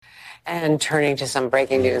And turning to some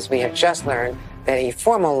breaking news, we have just learned that a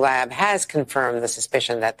formal lab has confirmed the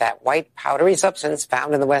suspicion that that white powdery substance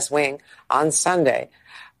found in the West Wing on Sunday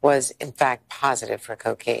was in fact positive for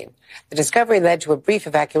cocaine. The discovery led to a brief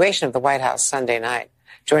evacuation of the White House Sunday night.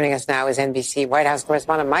 Joining us now is NBC White House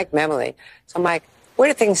correspondent Mike Memoli. So, Mike, where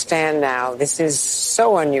do things stand now? This is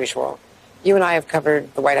so unusual. You and I have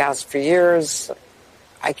covered the White House for years.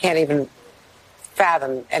 I can't even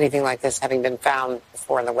fathom anything like this having been found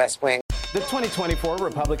before in the West Wing. The 2024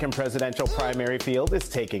 Republican presidential primary field is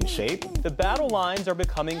taking shape. The battle lines are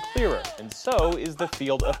becoming clearer, and so is the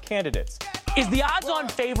field of candidates. Is the odds-on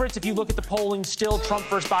favorites, if you look at the polling, still Trump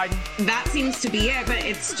versus Biden? That seems to be it, but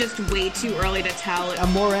it's just way too early to tell.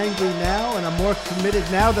 I'm more angry now, and I'm more committed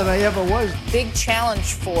now than I ever was. Big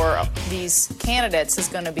challenge for these candidates is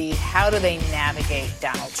going to be how do they navigate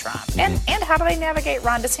Donald Trump? And how do they navigate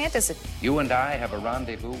Ron DeSantis? You and I have a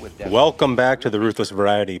rendezvous with Devin. Welcome back to the Ruthless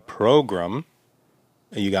Variety program.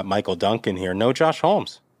 You got Michael Duncan here. No Josh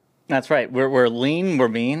Holmes. That's right. We're lean, we're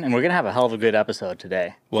mean, and we're going to have a hell of a good episode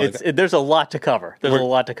today. Well, there's a lot to cover.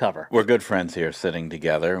 We're good friends here sitting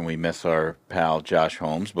together, and we miss our pal Josh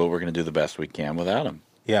Holmes, but we're going to do the best we can without him.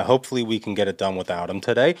 Yeah, hopefully we can get it done without him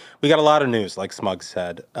today. We got a lot of news, like Smug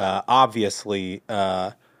said. Obviously,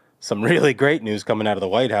 some really great news coming out of the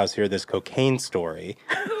White House here, this cocaine story,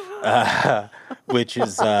 which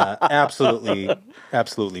is absolutely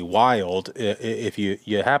wild. If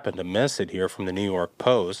you happen to miss it here from the New York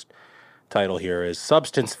Post, title here is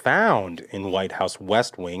Substance Found in White House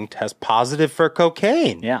West Wing Test Positive for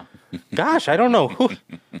Cocaine. Yeah. Gosh, I don't know who.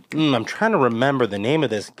 I'm trying to remember the name of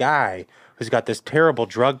this guy who's got this terrible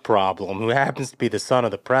drug problem who happens to be the son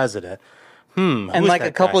of the president. And like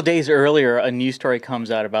a couple of days earlier, a news story comes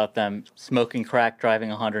out about them smoking crack,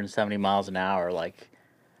 driving 170 miles an hour. Like,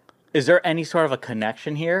 is there any sort of a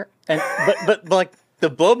connection here? And but like the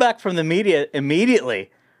blowback from the media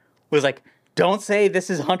immediately was like, don't say this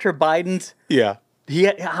is Hunter Biden's. Yeah.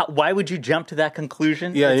 Why would you jump to that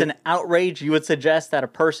conclusion? Yeah, it's an outrage. You would suggest that a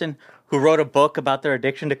person who wrote a book about their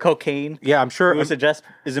addiction to cocaine. Yeah, I'm sure. Who would suggest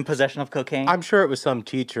is in possession of cocaine. I'm sure it was some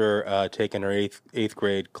teacher taking her eighth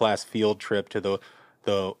grade class field trip to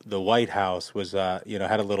the White House was had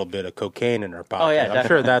a little bit of cocaine in her pocket. Oh, yeah, I'm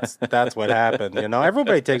sure that's what happened.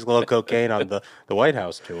 Everybody takes a little cocaine on the White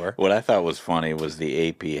House tour. What I thought was funny was the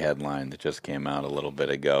AP headline that just came out a little bit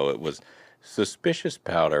ago. It was suspicious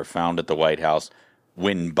powder found at the White House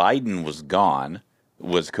when Biden was gone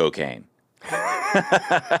was cocaine.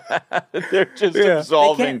 They're just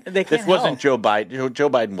absolving. They can't this wasn't help. Joe Biden. Joe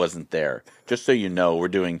Biden wasn't there. Just so you know, we're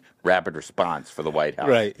doing rapid response for the White House.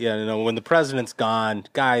 Right. Yeah. When the president's gone,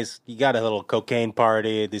 guys, you got a little cocaine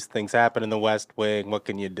party. These things happen in the West Wing. What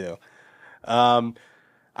can you do?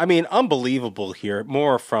 Unbelievable here.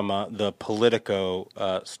 More from the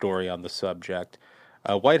Politico story on the subject.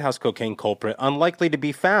 White House cocaine culprit unlikely to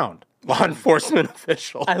be found. Law enforcement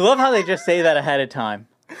official. I love how they just say that ahead of time.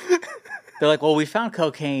 They're like, well, we found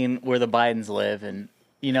cocaine where the Bidens live, and,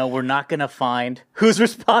 we're not going to find who's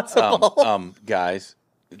responsible. Guys,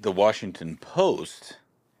 the Washington Post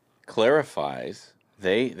clarifies,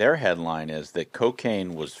 their headline is that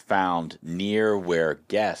cocaine was found near where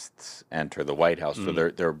guests enter the White House. So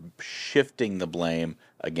they're shifting the blame,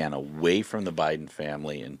 again, away from the Biden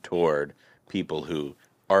family and toward people who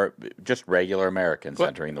are just regular Americans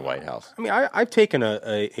entering the White House. I've taken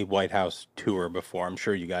a White House tour before. I'm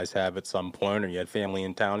sure you guys have at some point, or you had family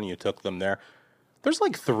in town and you took them there. There's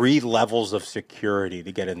like 3 levels of security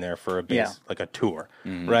to get in there for a base, like a tour,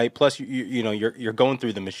 right? Plus, you're going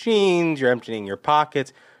through the machines, you're emptying your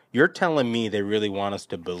pockets. You're telling me they really want us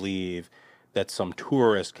to believe that some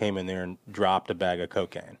tourist came in there and dropped a bag of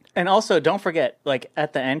cocaine. And also, don't forget, like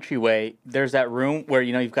at the entryway, there's that room where,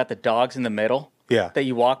 you've got the dogs in the middle. Yeah. That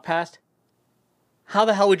you walk past. How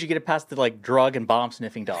the hell would you get it past the drug and bomb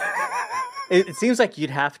sniffing dog? It seems like you'd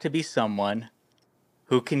have to be someone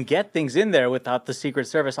who can get things in there without the Secret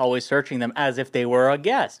Service always searching them as if they were a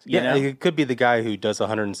guest. You know? It could be the guy who does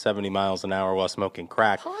 170 miles an hour while smoking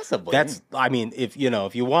crack. Possibly. If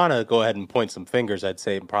you want to go ahead and point some fingers, I'd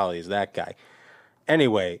say it probably is that guy.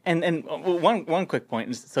 Anyway, and one quick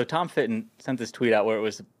point. So Tom Fitton sent this tweet out where it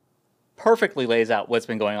was perfectly lays out what's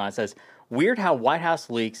been going on. It says, weird how White House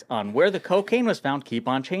leaks on where the cocaine was found keep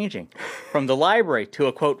on changing. From the library to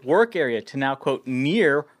a, quote, work area to now, quote,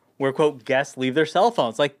 near where, quote, guests leave their cell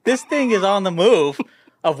phones. Like, this thing is on the move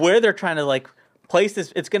of where they're trying to, place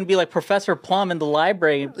this. It's going to be like Professor Plum in the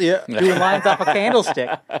library doing lines off a candlestick.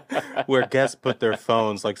 Where guests put their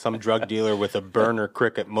phones, like some drug dealer with a burner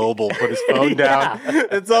Cricket Mobile put his phone down.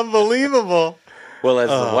 It's unbelievable. Well, as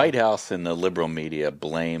the White House and the liberal media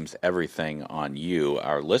blames everything on you,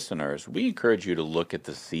 our listeners, we encourage you to look at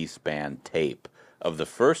the C-SPAN tape of the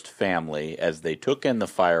first family as they took in the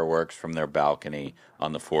fireworks from their balcony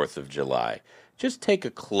on the 4th of July. Just take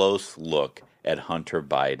a close look at Hunter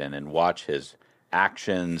Biden and watch his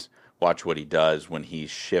actions, watch what he does when he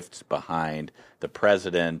shifts behind the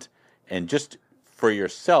president, and just for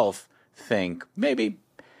yourself think maybe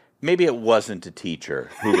it wasn't a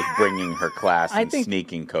teacher who was bringing her class and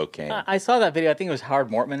sneaking cocaine. I saw that video. I think it was Howard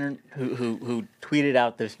Mortman who tweeted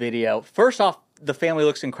out this video. First off, the family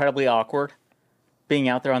looks incredibly awkward being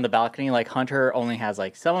out there on the balcony. Like, Hunter only has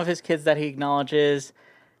like some of his kids that he acknowledges.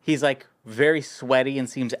 He's like very sweaty and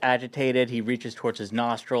seems agitated. He reaches towards his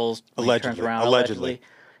nostrils. Allegedly. Turns around, Allegedly.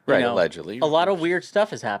 Right, allegedly. A lot of weird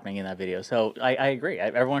stuff is happening in that video. So I agree.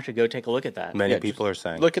 Everyone should go take a look at that. Many people are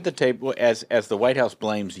saying. Look at the tape. As the White House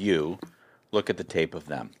blames you, look at the tape of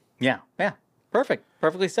them. Yeah. Perfect.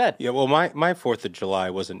 Perfectly said. Yeah, well, my 4th of July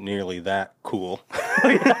wasn't nearly that cool.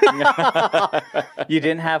 You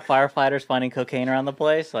didn't have firefighters finding cocaine around the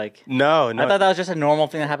place? No. I thought that was just a normal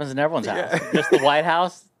thing that happens in everyone's house. Just the White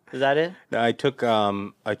House? Is that it? No, I took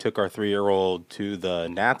our 3-year-old to the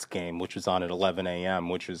Nats game, which was on at 11 a.m.,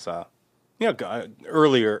 which is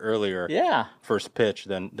earlier first pitch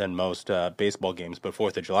than most baseball games. But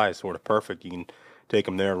 4th of July is sort of perfect. You can take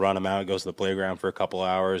him there, run him out, goes to the playground for a couple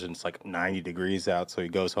hours, and it's like 90 degrees out. So he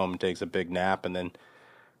goes home and takes a big nap, and then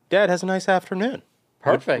Dad has a nice afternoon.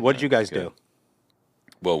 Perfect. What did you guys do?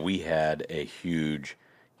 Well, we had a huge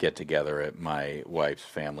get-together at my wife's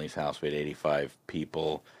family's house. We had 85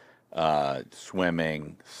 people,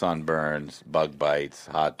 swimming, sunburns, bug bites,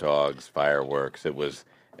 hot dogs, fireworks. It was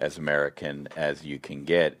as American as you can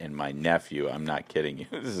get. And my nephew, I'm not kidding you,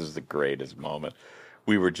 this is the greatest moment.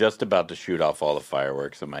 We were just about to shoot off all the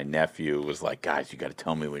fireworks, and my nephew was like, guys, you got to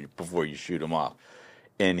tell me before you shoot them off.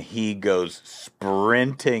 And he goes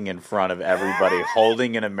sprinting in front of everybody,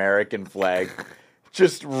 holding an American flag,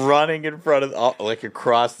 just running in front of, like,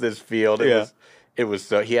 across this field. It was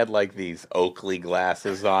so, he had like these Oakley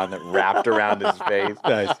glasses on that wrapped around his face.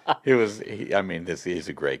 Nice. He's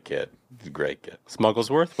a great kid. He's a great kid.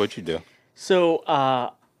 Smugglesworth, what'd you do? So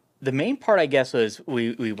the main part, I guess, was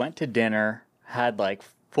we went to dinner, had like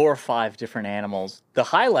 4 or 5 different animals. The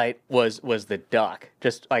highlight was the duck,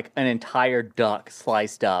 just like an entire duck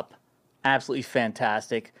sliced up. Absolutely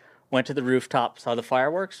fantastic. Went to the rooftop, saw the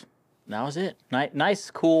fireworks. That was it.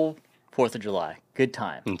 Nice, cool 4th of July. Good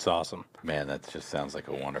time. It's awesome. Man, that just sounds like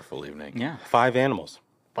a wonderful evening. Yeah. 5 animals.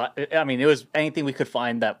 But it was anything we could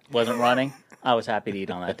find that wasn't running. I was happy to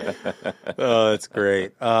eat on that day. Oh, that's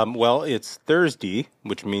great. Well, it's Thursday,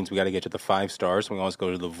 which means we got to get to the 5 stars. We always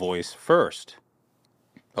go to The Voice first.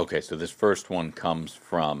 Okay, so this first one comes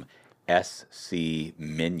from S.C.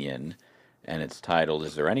 Minion, and it's titled,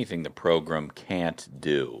 "Is There Anything the Program Can't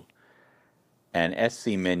Do?" And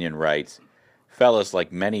S.C. Minion writes, "Fellas,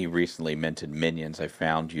 like many recently minted minions, I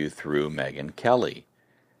found you through Megyn Kelly.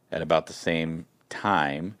 At about the same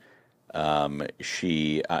time, at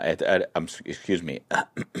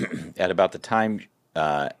about the time,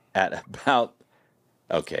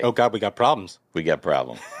 okay. Oh, God, we got problems. We got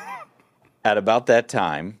problems. At about that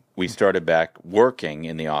time, we started back working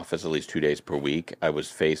in the office at least 2 days per week. I was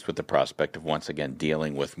faced with the prospect of once again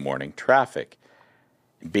dealing with morning traffic.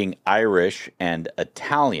 Being Irish and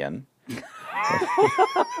Italian,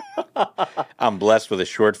 I'm blessed with a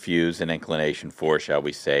short fuse and inclination for, shall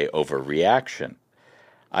we say, overreaction.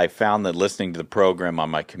 I found that listening to the program on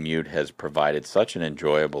my commute has provided such an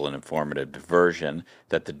enjoyable and informative diversion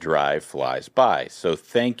that the drive flies by. So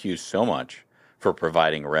thank you so much for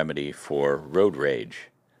providing a remedy for road rage."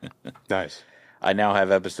 Nice. "I now have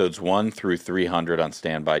episodes 1 through 300 on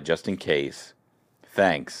standby just in case.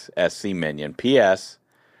 Thanks, SC Minion. P.S.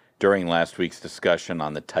 During last week's discussion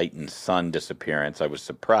on the Titan Sun disappearance, I was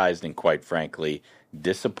surprised and quite frankly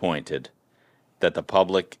disappointed that the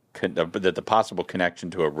possible connection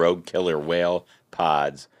to a rogue killer whale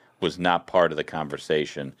pods was not part of the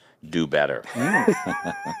conversation. Do better."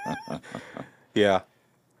 Yeah,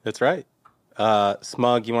 that's right.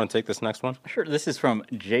 Smug, you want to take this next one? Sure. This is from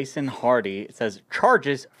Jason Hardy. It says,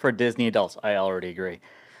 "Charges for Disney adults." I already agree.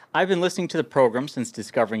 "I've been listening to the program since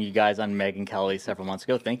discovering you guys on Megyn Kelly several months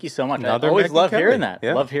ago." Thank you so much. Another I always Megyn love Kelly. hearing that.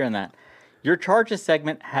 Yeah. Love hearing that. "Your charges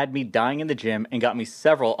segment had me dying in the gym and got me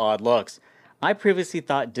several odd looks. I previously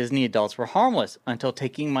thought Disney adults were harmless until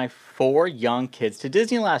taking my 4 young kids to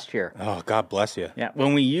Disney last year. Oh, God bless you. Yeah,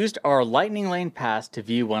 when we used our Lightning Lane pass to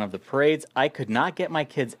view one of the parades, I could not get my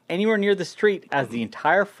kids anywhere near the street as the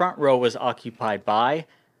entire front row was occupied by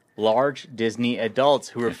large Disney adults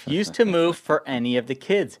who refused to move for any of the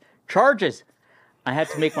kids. Charges. I had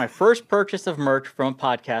to make my first purchase of merch from a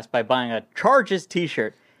podcast by buying a Charges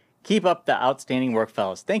t-shirt. Keep up the outstanding work,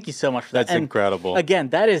 fellas. Thank you so much for that. That's incredible. Again,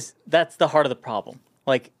 that's the heart of the problem.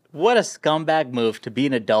 Like, what a scumbag move to be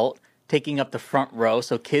an adult taking up the front row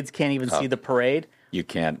so kids can't even see the parade. You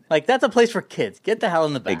can't. Like, that's a place for kids. Get the hell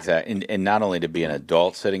in the back. Exactly. And not only to be an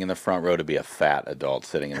adult sitting in the front row, to be a fat adult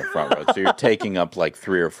sitting in the front row. So you're taking up like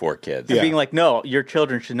 3 or 4 kids. Yeah. Being like, no, your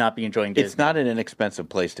children should not be enjoying Disney. It's not an inexpensive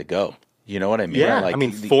place to go. You know what I mean? Yeah. Like, I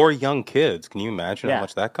mean, 4 young kids. Can you imagine how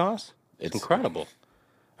much that costs? It's incredible.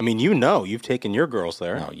 I mean, you've taken your girls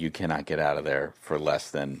there. No, you cannot get out of there for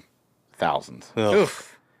less than thousands.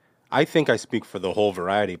 Oof. I think I speak for the whole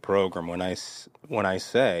variety program when I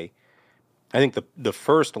say, I think the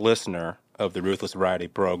first listener of the Ruthless Variety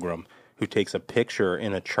program who takes a picture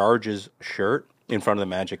in a Charges shirt in front of the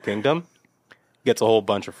Magic Kingdom gets a whole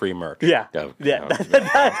bunch of free merch. Yeah. Oh, Yeah.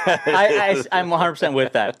 I'm 100%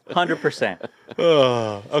 with that. 100%.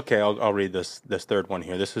 Okay, I'll read this third one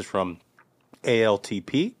here. This is from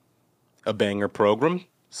ALTP, a banger program.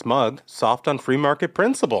 Smug, soft on free market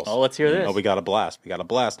principles. Oh, let's hear this. Oh, we got a blast. We got a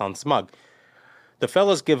blast on Smug. The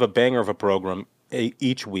fellas give a banger of a program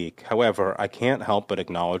each week. However, I can't help but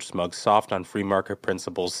acknowledge Smug's soft on free market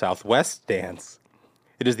principles Southwest stance.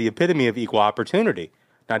 It is the epitome of equal opportunity,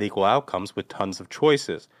 not equal outcomes with tons of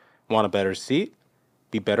choices. Want a better seat?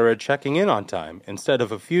 Be better at checking in on time. Instead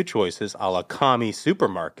of a few choices a la commie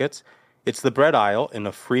supermarkets, it's the bread aisle in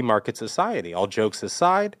a free market society. All jokes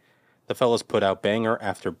aside, the fellas put out banger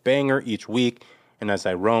after banger each week, and as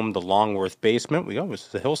I roam the Longworth basement, this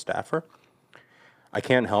is a Hill staffer, I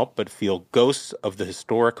can't help but feel ghosts of the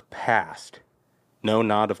historic past. No,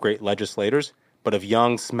 not of great legislators, but of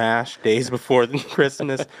young Smash days before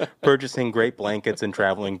Christmas, purchasing great blankets and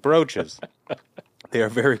traveling brooches. They are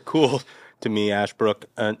very cool to me, Ashbrook.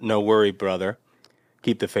 No worry, brother.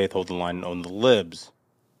 Keep the faith, hold the line, and own the libs.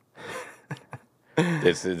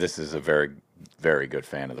 This is a very, very good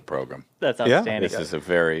fan of the program. That's outstanding.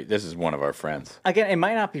 This is one of our friends. Again, it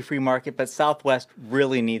might not be free market, but Southwest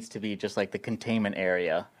really needs to be just like the containment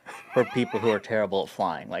area for people who are terrible at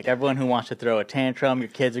flying. Like everyone who wants to throw a tantrum, your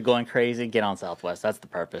kids are going crazy, get on Southwest. That's the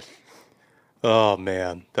purpose. Oh,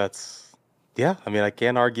 man. Yeah, I mean, I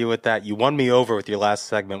can't argue with that. You won me over with your last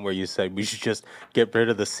segment where you said we should just get rid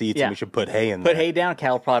of the seats and we should put hay in there. Put hay down,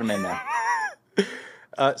 cattle prod them in there.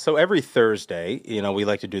 So every Thursday, we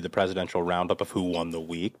like to do the presidential roundup of who won the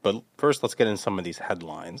week. But first, let's get into some of these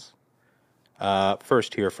headlines.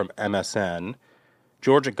 First here from MSN.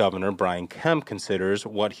 Georgia Governor Brian Kemp considers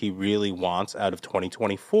what he really wants out of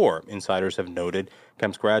 2024. Insiders have noted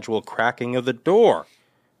Kemp's gradual cracking of the door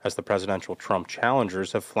as the presidential Trump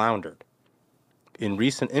challengers have floundered. In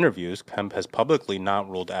recent interviews, Kemp has publicly not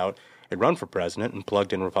ruled out a run for president, and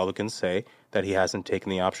plugged-in Republicans say that he hasn't taken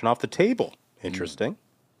the option off the table. Interesting.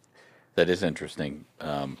 That is interesting,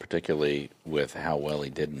 particularly with how well he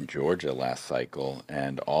did in Georgia last cycle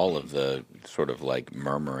and all of the sort of like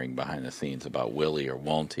murmuring behind the scenes about will he or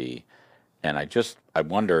won't he. And I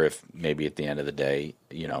wonder if maybe at the end of the day,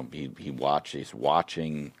 he's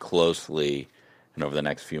watching closely, and over the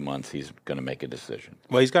next few months he's going to make a decision.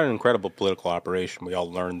 Well, he's got an incredible political operation. We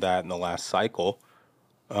all learned that in the last cycle.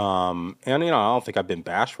 And, I don't think I've been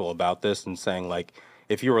bashful about this and saying, like,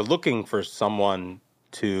 if you were looking for someone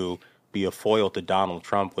to be a foil to Donald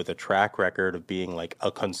Trump with a track record of being like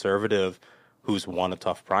a conservative who's won a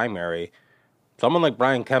tough primary, someone like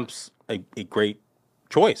Brian Kemp's a great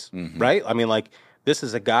choice, right? I mean, like, this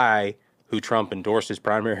is a guy who Trump endorsed his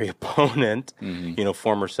primary opponent,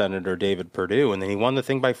 former Senator David Perdue, and then he won the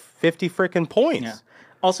thing by 50 freaking points. Yeah.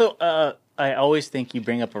 Also, I always think you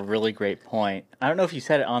bring up a really great point. I don't know if you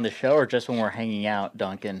said it on the show or just when we're hanging out,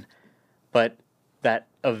 Duncan, but that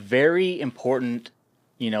a very important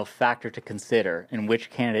factor to consider in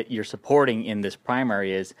which candidate you're supporting in this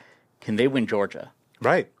primary is, can they win Georgia?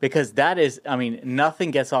 Right. Because that is,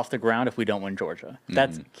 nothing gets off the ground if we don't win Georgia.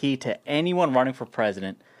 That's key to anyone running for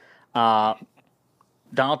president.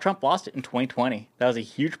 Donald Trump lost it in 2020. That was a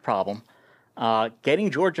huge problem.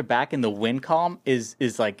 Getting Georgia back in the win column is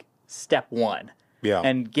like step one. Yeah.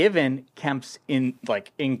 And given Kemp's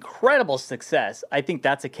incredible success, I think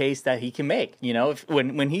that's a case that he can make.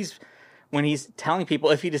 When he's telling people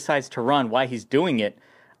if he decides to run, why he's doing it,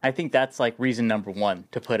 I think that's like reason number one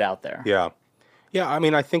to put out there. Yeah. Yeah,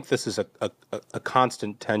 I think this is a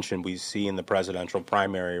constant tension we see in the presidential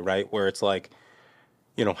primary, right? Where it's like,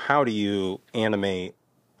 how do you animate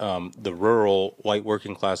the rural white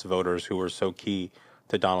working class voters who were so key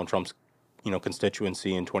to Donald Trump's,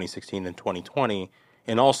 constituency in 2016 and 2020,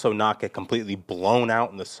 and also not get completely blown out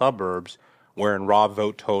in the suburbs where in raw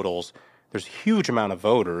vote totals, there's a huge amount of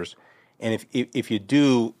voters. And if you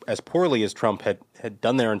do as poorly as Trump had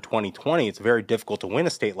done there in 2020, it's very difficult to win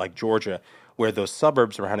a state like Georgia, where those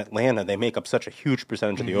suburbs around Atlanta, they make up such a huge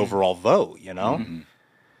percentage of the overall vote, you know? Mm-hmm.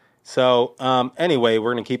 So anyway,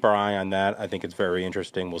 we're going to keep our eye on that. I think it's very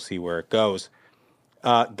interesting. We'll see where it goes.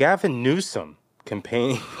 Gavin Newsom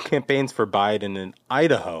campaigns for Biden in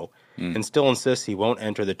Idaho and still insists he won't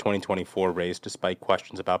enter the 2024 race despite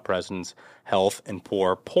questions about president's health and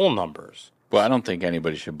poor poll numbers. Well, I don't think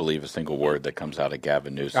anybody should believe a single word that comes out of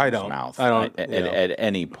Gavin Newsom's mouth. I don't. At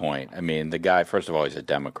any point. I mean, the guy, first of all, he's a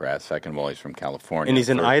Democrat. Second of all, he's from California. And he's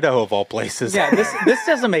in Idaho, of all places. Yeah, this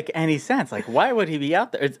doesn't make any sense. Like, why would he be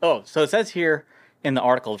out there? So it says here in the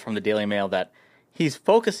article from the Daily Mail that he's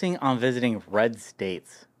focusing on visiting red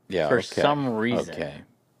states for some reason. Okay.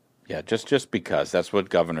 Yeah, just because. That's what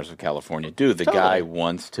governors of California do. The guy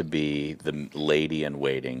wants to be the lady in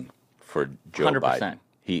waiting for Joe 100%. Biden.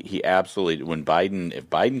 He absolutely, if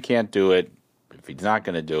Biden can't do it, if he's not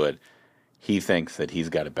going to do it, he thinks that he's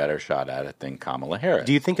got a better shot at it than Kamala Harris.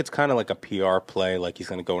 Do you think it's kind of like a PR play, like he's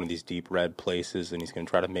going to go into these deep red places and he's going to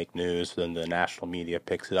try to make news, then the national media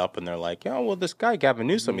picks it up and they're like, oh, well, this guy, Gavin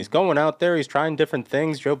Newsom, he's going out there, he's trying different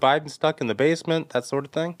things, Joe Biden's stuck in the basement, that sort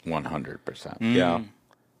of thing? 100%. Yeah.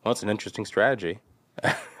 Well, it's an interesting strategy.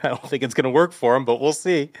 I don't think it's going to work for him, but we'll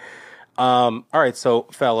see. All right, so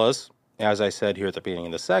fellas, as I said here at the beginning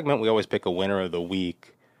of the segment, we always pick a winner of the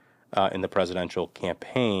week in the presidential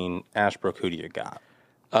campaign. Ashbrook, who do you got?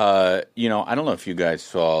 I don't know if you guys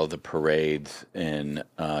saw the parades in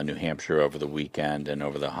New Hampshire over the weekend and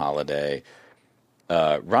over the holiday.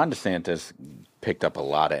 Ron DeSantis picked up a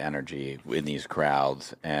lot of energy in these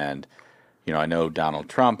crowds, and I know Donald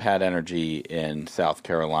Trump had energy in South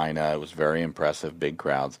Carolina. It was very impressive, big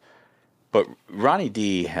crowds. But Ronnie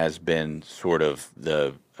D has been sort of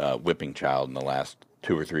the whipping child in the last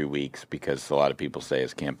 2 or 3 weeks because a lot of people say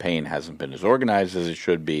his campaign hasn't been as organized as it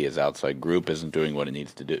should be. His outside group isn't doing what it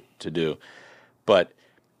needs to do. But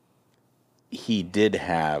he did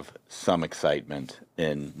have some excitement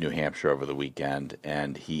in New Hampshire over the weekend,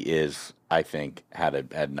 and he is, I think, had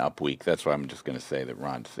an up week. That's why I'm just going to say that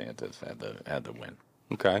Ron DeSantis had the win.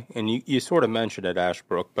 Okay, and you sort of mentioned it,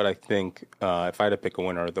 Ashbrook, but I think if I had to pick a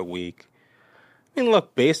winner of the week, I mean,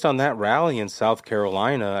 look, based on that rally in South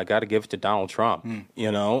Carolina, I got to give it to Donald Trump,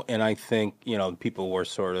 and I think, people were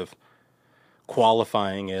sort of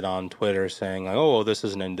qualifying it on Twitter saying, like, oh, well, this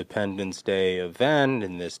is an Independence Day event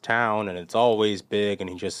in this town and it's always big, and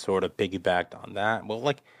he just sort of piggybacked on that. Well,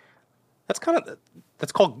 like, that's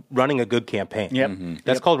called running a good campaign. Yep. Mm-hmm.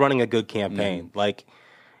 That's called running a good campaign. Mm-hmm. Like,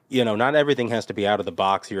 not everything has to be out of the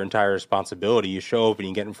box, your entire responsibility. You show up and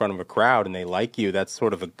you get in front of a crowd and they like you. That's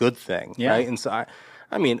sort of a good thing, right? And so,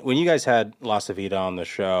 I mean, when you guys had La Savita on the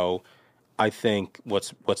show, I think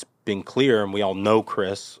what's been clear, and we all know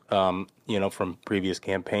Chris, from previous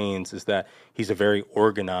campaigns, is that he's a very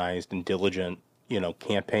organized and diligent,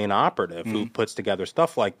 campaign operative who puts together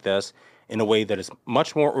stuff like this in a way that is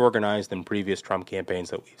much more organized than previous Trump campaigns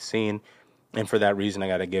that we've seen. And for that reason, I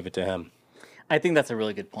got to give it to him. I think that's a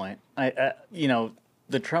really good point.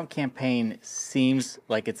 The Trump campaign seems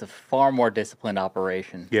like it's a far more disciplined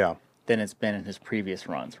operation than it's been in his previous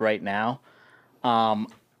runs. Right now, I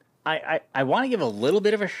want to give a little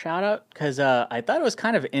bit of a shout out because I thought it was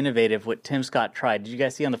kind of innovative what Tim Scott tried. Did you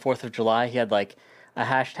guys see on the 4th of July he had like a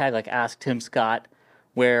hashtag like Ask Tim Scott,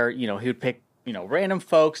 where he would pick random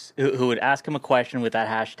folks who would ask him a question with that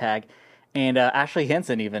hashtag, and Ashley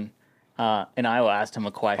Hinson even in Iowa asked him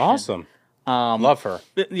a question. Awesome. Love her.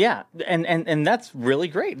 Yeah, and that's really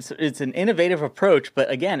great. It's an innovative approach, but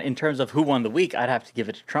again, in terms of who won the week, I'd have to give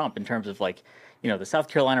it to Trump. In terms of the South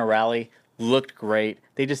Carolina rally looked great.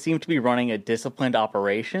 They just seem to be running a disciplined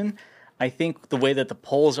operation. I think the way that the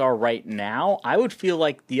polls are right now, I would feel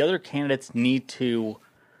like the other candidates need to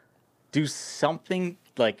do something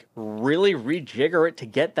like really rejigger it to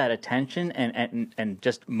get that attention and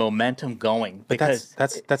just momentum going. Because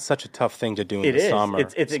that's such a tough thing to do in the summer.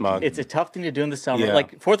 It's a tough thing to do in the summer. Yeah.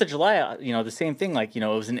 Like 4th of July, the same thing. Like, it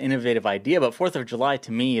was an innovative idea, but 4th of July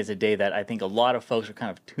to me is a day that I think a lot of folks are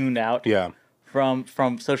kind of tuned out. Yeah.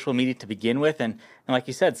 From social media to begin with, and like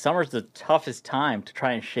you said, summer's the toughest time to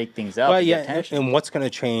try and shake things up. Well, yeah, and what's going to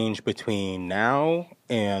change between now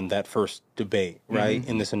and that first debate, right? Mm-hmm.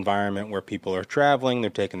 In this environment where people are traveling, they're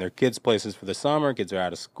taking their kids places for the summer, kids are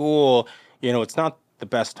out of school. It's not the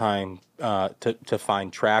best time to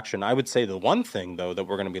find traction. I would say the one thing, though, that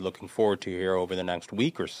we're going to be looking forward to here over the next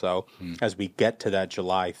week or so, as we get to that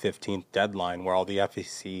July 15th deadline where all the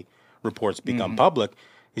FEC reports become public,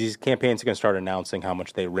 these campaigns are going to start announcing how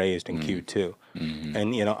much they raised in Q2. Mm-hmm.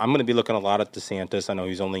 And, I'm going to be looking a lot at DeSantis. I know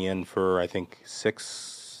he's only in for, I think,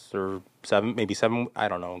 6 or 7, maybe 7, I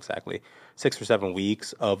don't know exactly, 6 or 7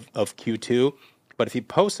 weeks of Q2. But if he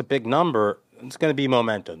posts a big number, it's going to be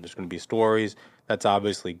momentum. There's going to be stories. That's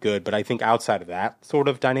obviously good. But I think outside of that sort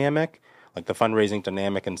of dynamic, like the fundraising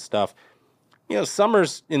dynamic and stuff,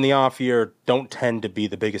 summers in the off year don't tend to be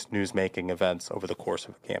the biggest news-making events over the course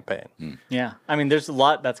of a campaign. Yeah. I mean, there's a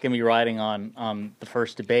lot that's going to be riding on the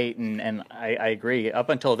first debate, and I agree. Up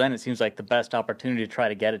until then, it seems like the best opportunity to try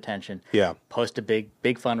to get attention. Yeah. Post a big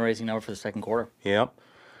fundraising number for the second quarter. Yeah.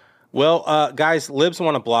 Well, guys, libs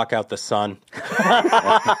want to block out the sun.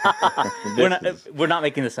 We're not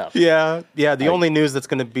making this up. Yeah. The only news that's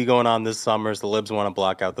going to be going on this summer is the libs want to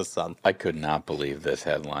block out the sun. I could not believe this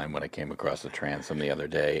headline when I came across the transom the other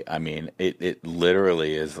day. I mean, it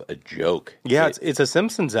literally is a joke. Yeah, it's a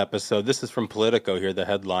Simpsons episode. This is from Politico here. The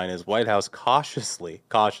headline is White House cautiously,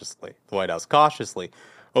 the White House cautiously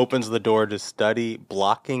opens the door to study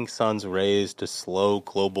blocking sun's rays to slow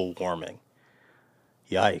global warming.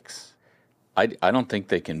 Yikes. I don't think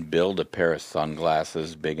they can build a pair of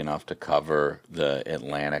sunglasses big enough to cover the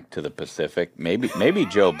Atlantic to the Pacific. Maybe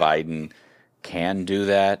Joe Biden can do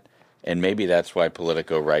that, and maybe that's why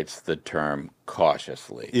Politico writes the term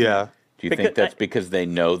cautiously. Yeah. Do you think that's because they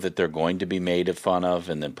know that they're going to be made fun of,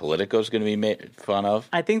 and then Politico's going to be made fun of?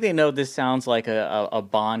 I think they know this sounds like a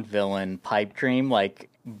Bond villain pipe dream, like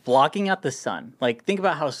blocking out the sun. Like, think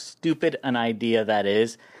about how stupid an idea that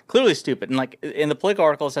is. Clearly stupid. And like in the Politico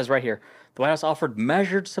article, it says right here, the White House offered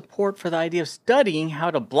measured support for the idea of studying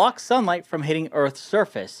how to block sunlight from hitting Earth's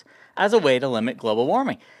surface as a way to limit global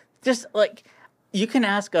warming. Just like, you can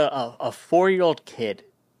ask a 4-year-old kid,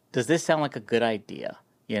 does this sound like a good idea?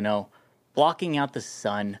 Blocking out the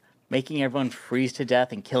sun, making everyone freeze to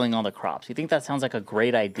death and killing all the crops. You think that sounds like a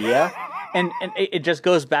great idea? And it just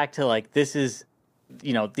goes back to like, this is,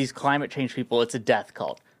 these climate change people, it's a death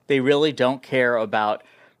cult. They really don't care about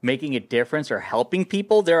making a difference or helping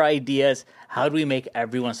people. Their idea is, how do we make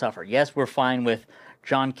everyone suffer? Yes, we're fine with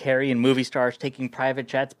John Kerry and movie stars taking private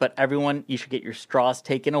jets, but everyone, you should get your straws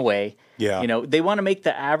taken away. Yeah. They want to make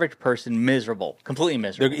the average person miserable, completely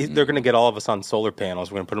miserable. They're going to get all of us on solar panels.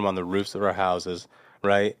 We're going to put them on the roofs of our houses,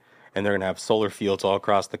 right? And they're going to have solar fields all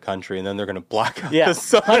across the country, and then they're going to block out the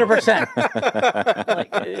sun. 100%.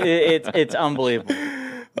 It's unbelievable.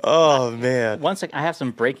 Oh, man. One second, I have some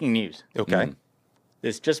breaking news. Okay.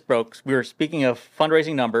 This just broke. We were speaking of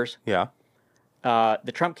fundraising numbers. Yeah.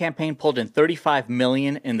 The Trump campaign pulled in $35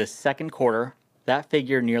 million in the second quarter. That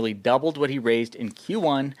figure nearly doubled what he raised in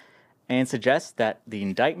Q1 and suggests that the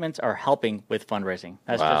indictments are helping with fundraising.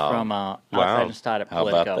 That's just from Outside and Stott at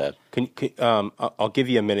Politico. How about that? I'll give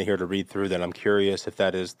you a minute here to read through that. I'm curious if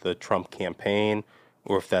that is the Trump campaign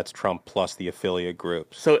or if that's Trump plus the affiliate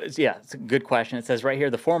groups. So, it's a good question. It says right here,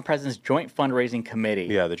 the former president's joint fundraising committee.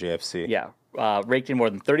 Yeah, the JFC. Yeah. Raked in more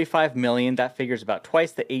than $35 million. That figure's about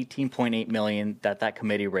twice the $18.8 million that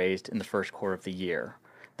committee raised in the first quarter of the year.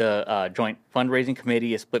 The joint fundraising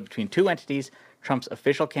committee is split between two entities, Trump's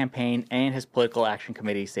official campaign and his political action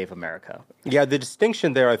committee, Save America. Yeah, the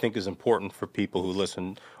distinction there, I think, is important for people who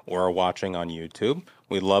listen or are watching on YouTube.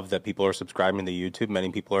 We love that people are subscribing to YouTube. Many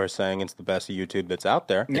people are saying it's the best YouTube that's out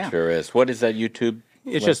there. It sure is. What is that YouTube?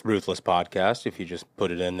 It's just Ruthless Podcast. If you just put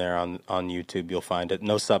it in there on YouTube, you'll find it.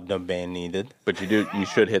 No subdomain needed. But you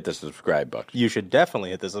should hit the subscribe button. You should definitely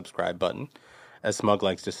hit the subscribe button. As Smug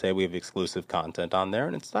likes to say, we have exclusive content on there,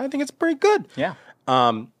 and I think it's pretty good. Yeah.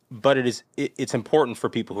 But it's important for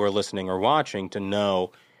people who are listening or watching to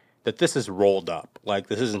know that this is rolled up. Like,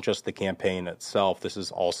 this isn't just the campaign itself. This is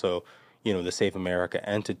also, the Save America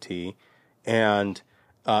entity. And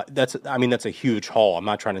that's a huge haul. I'm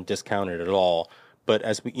not trying to discount it at all. But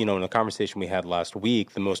as we, in the conversation we had last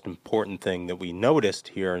week, the most important thing that we noticed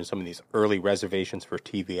here in some of these early reservations for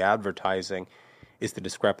TV advertising is the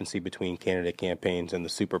discrepancy between candidate campaigns and the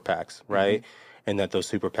super PACs, right? Mm-hmm. And that those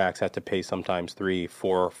super PACs have to pay sometimes 3,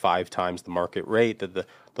 4, 5 times the market rate, that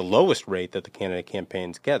the lowest rate that the candidate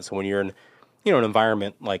campaigns get. So when you're in, an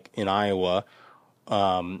environment like in Iowa,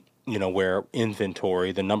 where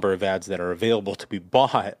inventory, the number of ads that are available to be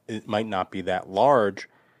bought, it might not be that large.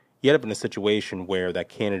 You end up in a situation where that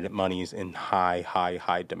candidate money is in high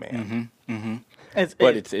demand. Mm-hmm. Mm-hmm.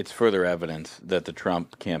 It's further evidence that the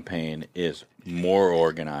Trump campaign is more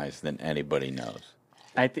organized than anybody knows.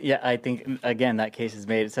 I think, again, that case is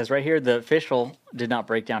made. It says right here, the official did not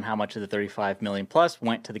break down how much of the $35 million plus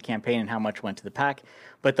went to the campaign and how much went to the PAC.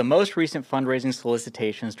 But the most recent fundraising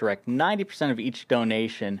solicitations direct 90% of each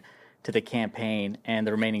donation to the campaign and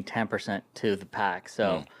the remaining 10% to the PAC.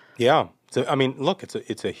 So, yeah. So, look,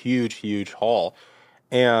 it's a huge haul.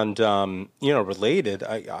 And, related,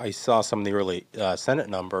 I saw some of the early Senate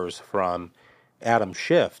numbers from Adam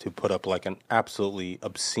Schiff, who put up like an absolutely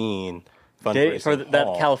obscene fundraising for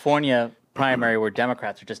that California primary where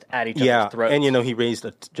Democrats are just at each other's throats. And he raised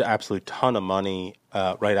an absolute ton of money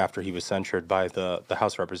right after he was censured by the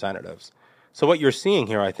House Representatives. So what you're seeing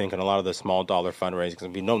here, I think, in a lot of the small dollar fundraising,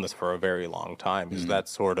 and we've known this for a very long time, is that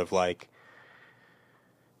sort of like,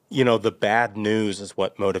 the bad news is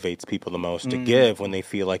what motivates people the most to give when they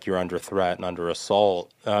feel like you're under threat and under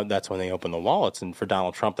assault. That's when they open the wallets. And for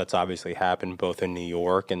Donald Trump, that's obviously happened both in New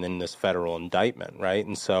York and in this federal indictment, right?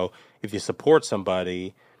 And so if you support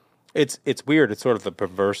somebody, it's weird. It's sort of the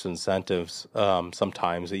perverse incentives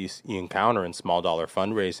sometimes that you encounter in small dollar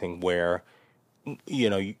fundraising where,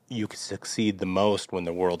 you can succeed the most when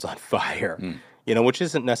the world's on fire, which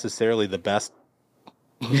isn't necessarily the best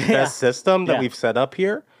system that we've set up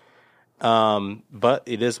here. But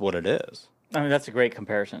it is what it is. I mean, that's a great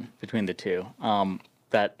comparison between the two.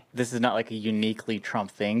 That this is not like a uniquely Trump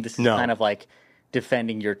thing. This is kind of like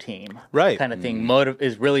defending your team, right? Kind of thing.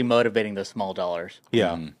 Is really motivating those small dollars.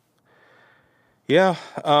 Yeah, yeah.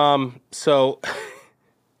 So,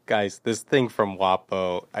 guys, this thing from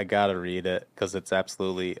WAPO, I gotta read it because it's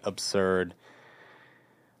absolutely absurd.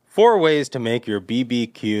 4 ways to make your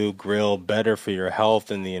BBQ grill better for your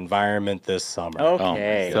health and the environment this summer.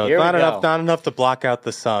 Okay, so not enough to block out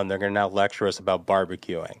the sun. They're going to now lecture us about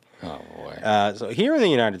barbecuing. Oh boy! So here in the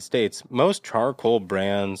United States, most charcoal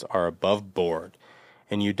brands are above board,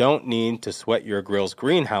 and you don't need to sweat your grill's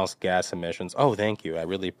greenhouse gas emissions. Oh, thank you. I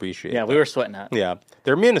really appreciate it. Yeah, we were sweating that. Yeah,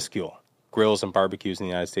 they're minuscule. Grills and barbecues in the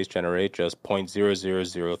United States generate just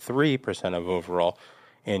 0.0003% of overall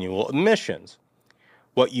annual emissions.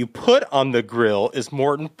 What you put on the grill is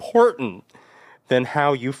more important than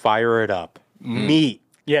how you fire it up. Meat.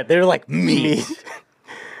 Yeah, they're like meat.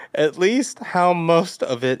 At least how most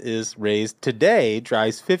of it is raised today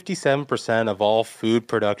drives 57% of all food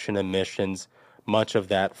production emissions, much of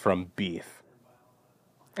that from beef.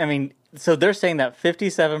 I mean, so they're saying that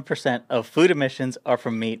 57% of food emissions are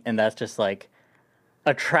from meat, and that's just like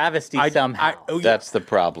a travesty somehow. That's the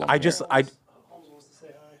problem.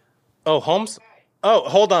 Holmes? Oh,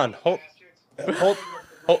 hold on. Hold.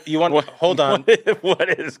 You want? Hold on.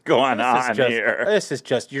 What is going on here? This is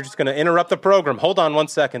just. You're just going to interrupt the program. Hold on 1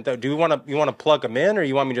 second. Though. Do you want to plug them in, or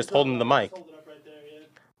you want me just holding the mic?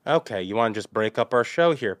 Okay. You want to just break up our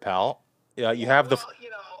show here, pal? You have the.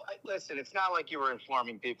 Listen. It's not like you were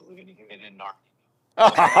informing people who didn't in NAR.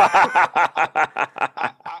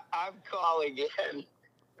 I'm calling in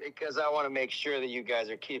because I want to make sure that you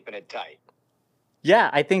guys are keeping it tight.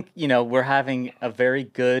 Yeah, I think, we're having a very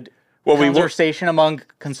good conversation among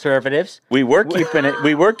conservatives. We were keeping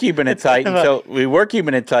it tight until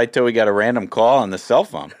we got a random call on the cell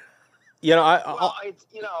phone.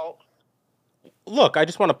 Look, I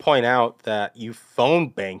just want to point out that you phone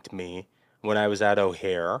banked me when I was at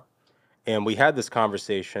O'Hare, and we had this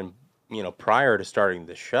conversation, prior to starting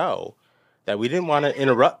the show, that we didn't want to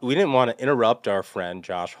interrupt. We didn't want to interrupt our friend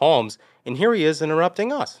Josh Holmes, and here he is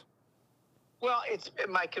interrupting us. Well, it's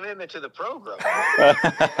my commitment to the program.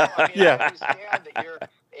 Yeah. I understand that you're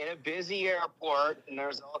in a busy airport and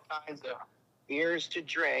there's all kinds of beers to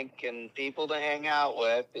drink and people to hang out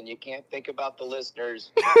with, and you can't think about the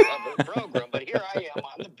listeners of the program. But here I am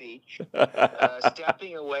on the beach,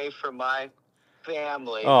 stepping away from my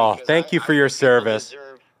family. Oh, thank you for your service.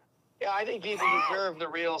 I think people deserve the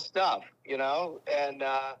real stuff, and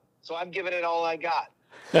so I'm giving it all I got.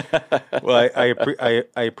 Well, I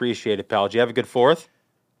appreciate it, pal. Did you have a good 4th?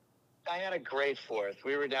 I had a great 4th.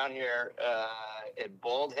 We were down here at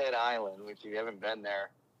Bald Head Island, which if you haven't been there,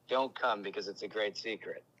 don't come because it's a great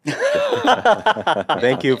secret.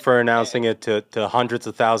 Thank you for announcing it to hundreds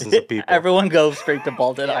of thousands of people. Everyone go straight to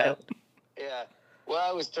Bald Head Island. Yeah. Well,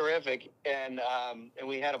 it was terrific, and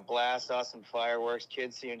we had a blast. Saw some fireworks.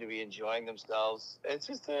 Kids seemed to be enjoying themselves. It's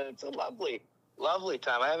a lovely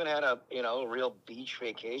time. I haven't had a real beach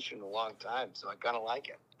vacation in a long time, so I kind of like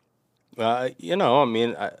it.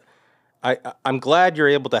 I'm glad you're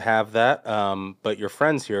able to have that, but your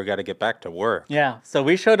friends here got to get back to work. Yeah, so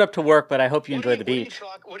we showed up to work, but I hope you enjoyed the beach.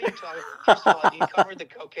 What are you talking? First of all, have you covered the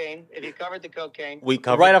cocaine? We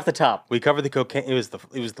covered right off the top. We covered the cocaine. It was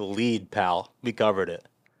the lead, pal. We covered it.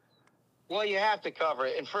 Well, you have to cover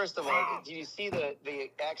it. And first of all, do you see the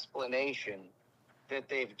explanation that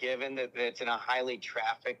they've given that it's in a highly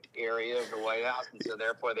trafficked area of the White House, and so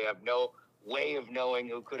therefore they have no way of knowing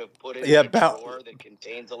who could have put it in a drawer that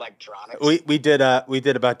contains electronics? We did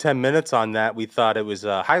about 10 minutes on that. We thought it was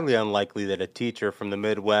highly unlikely that a teacher from the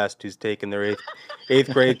Midwest who's taken their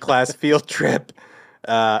eighth grade class field trip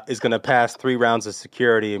is going to pass 3 rounds of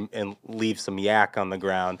security and leave some yak on the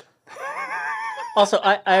ground. Also,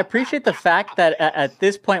 I appreciate the fact that at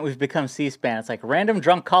this point we've become C-SPAN. It's like random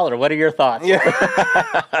drunk caller. What are your thoughts? You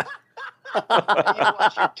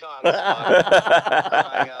watch your tongue, Smug.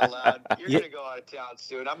 Crying out loud. You're going to go out of town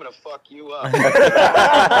soon. I'm going to fuck you up.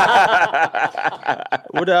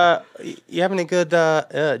 Would you have any good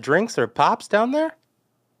drinks or pops down there?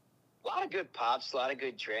 A lot of good pops, a lot of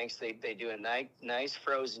good drinks. They do a nice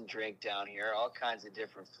frozen drink down here, all kinds of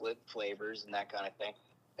different flavors and that kind of thing.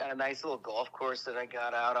 Got a nice little golf course that I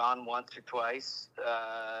got out on once or twice,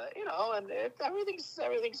 and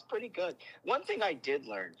everything's pretty good. One thing I did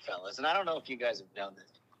learn, fellas, and I don't know if you guys have known this.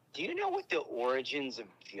 Do you know what the origins of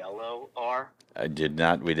Jell-O are? We did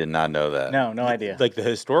not know that. No idea. Like the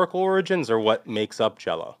historical origins or what makes up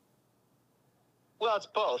Jell-O? Well, it's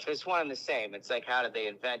both. It's one and the same. It's like, how did they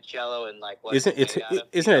invent Jell-O and like what? Isn't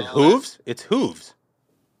it hooves? It's hooves.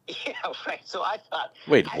 Yeah, right. So I thought.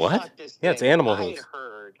 Wait, what? Yeah, it's animal hooves. I had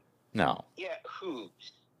heard. No. Yeah,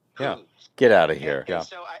 hooves. Yeah. Get out of here. And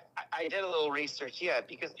so I did a little research. Yeah,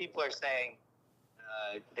 because people are saying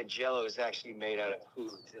the Jell-O is actually made out of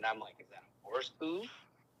hooves, and I'm like, is that a horse hoof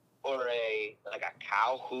or a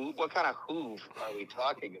cow hoof? What kind of hoof are we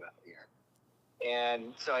talking about here?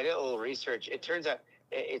 And so I did a little research. It turns out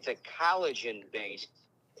it's a collagen-based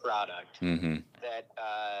product that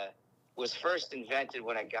was first invented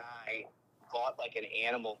when a guy bought like an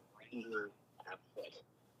animal render foot,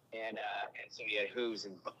 and so he had hooves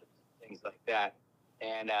and things like that.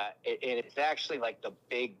 And it's actually like the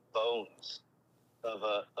big bones of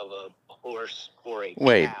a horse or a cow.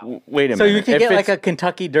 Wait a minute. So you can get like a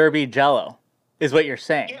Kentucky Derby Jell-O, is what you're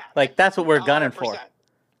saying? Yeah, like that's what we're gunning 100%. for.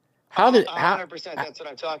 100%. That's what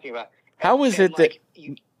I'm talking about. How is it that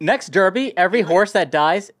next Derby, every horse that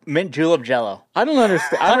dies, mint julep Jell-O? I don't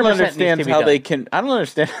understand. I don't 100% understand needs to be how done. they can. I don't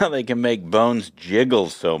understand how they can make bones jiggle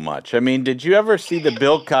so much. I mean, did you ever see the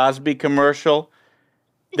Bill Cosby commercial?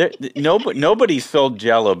 Nobody sold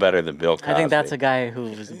Jell-O better than Bill Cosby. I think that's a guy who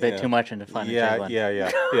was a bit too much into fun. Yeah.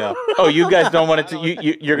 Oh, you guys don't want it to.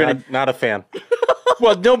 You're gonna not a fan.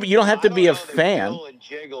 Well, no, but you don't have to be a fan. Jell and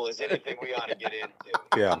jiggle is anything we ought to get into.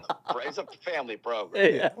 Yeah. It's a family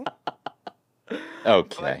program. Yeah.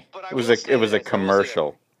 Okay. But It was a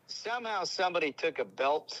commercial. Somehow somebody took a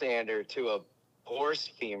belt sander to a horse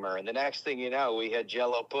femur, and the next thing you know, we had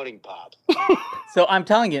Jell-O pudding pops. So I'm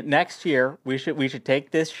telling you, next year we should take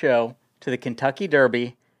this show to the Kentucky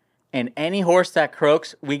Derby, and any horse that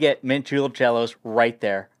croaks, we get mint julep Jell-Os right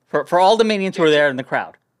there for all the minions who are there in the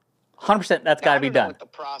crowd. 100%, that's got to be done. I don't know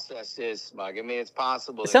what the process is, Smug. I mean, it's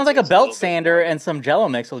possible. It sounds like a belt sander and some Jell-O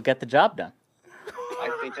mix will get the job done. I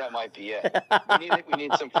think that might be it. We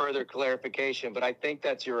need some further clarification, but I think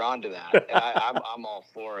that you're onto that, and I'm all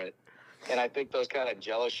for it. And I think those kind of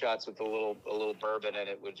Jell-O shots with a little bourbon in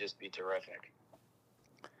it would just be terrific.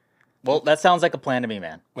 Well, that sounds like a plan to me,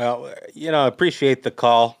 man. Well, appreciate the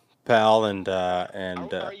call, pal, and are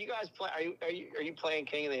you guys are you playing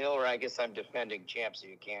King of the Hill, or I guess I'm defending champ, so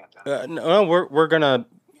you can't. no, we're gonna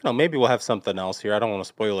maybe we'll have something else here. I don't want to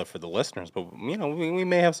spoil it for the listeners, but we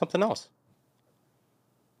may have something else.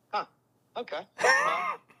 Huh. Okay.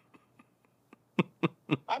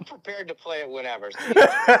 I'm prepared to play it whenever. So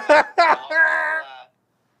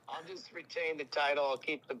I'll just retain the title. I'll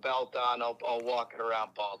keep the belt on. I'll walk it around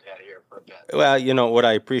bald head here for a bit. Well, what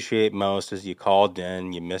I appreciate most is you called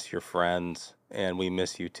in. You miss your friends, and we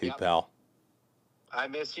miss you too, pal. I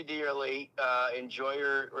miss you dearly. Enjoy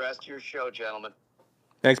your rest of your show, gentlemen.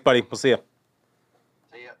 Thanks, buddy. We'll see you.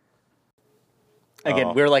 See ya.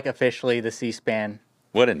 Again, we're like officially the C-SPAN.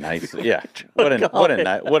 What a nice, yeah. What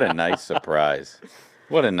a nice surprise.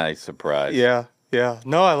 What a nice surprise. Yeah.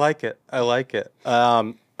 No, I like it.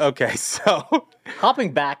 Okay, so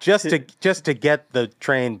hopping back just to get the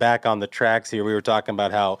train back on the tracks here, we were talking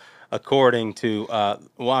about how, according to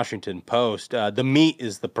Washington Post, the meat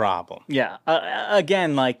is the problem. Yeah.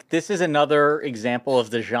 Again, like this is another example of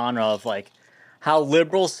the genre of like how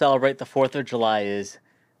liberals celebrate the 4th of July is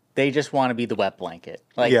they just want to be the wet blanket.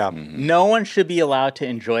 Like, no one should be allowed to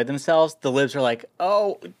enjoy themselves. The libs are like,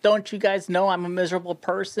 oh, don't you guys know I'm a miserable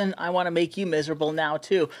person? I want to make you miserable now,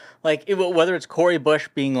 too. Like, whether it's Cory Bush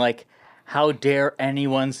being like, how dare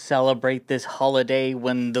anyone celebrate this holiday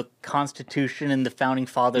when the Constitution and the Founding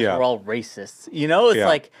Fathers were all racists? It's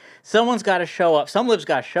like someone's got to show up. Some libs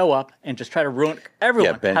got to show up and just try to ruin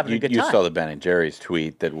everyone having a good time. You saw the Ben and Jerry's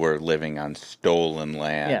tweet that we're living on stolen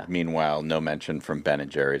land. Yeah. Meanwhile, no mention from Ben and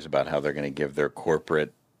Jerry's about how they're going to give their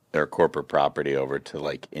corporate property over to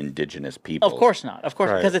like indigenous people. Of course not. Of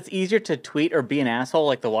course, because it's easier to tweet or be an asshole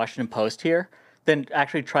like the Washington Post here than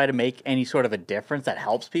actually try to make any sort of a difference that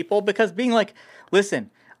helps people. Because being like, listen,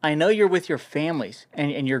 I know you're with your families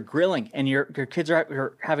and you're grilling and your kids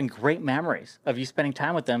are having great memories of you spending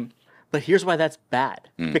time with them. But here's why that's bad.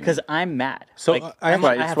 Because I'm mad. So like, I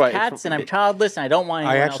have cats and I'm childless and I don't want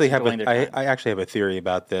anyone else enjoying their time. I actually have a theory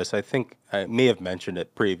about this. I think I may have mentioned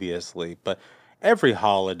it previously, but every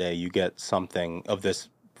holiday you get something of this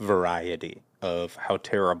variety of how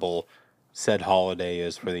terrible said holiday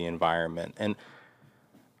is for the environment. And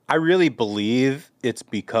I really believe it's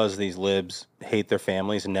because these libs hate their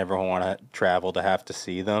families and never want to travel to have to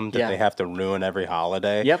see them, that they have to ruin every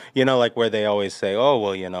holiday. Yep. You know, like where they always say, oh,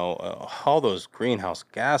 well, you know, all those greenhouse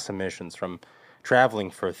gas emissions from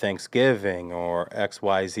traveling for Thanksgiving or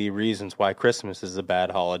XYZ reasons why Christmas is a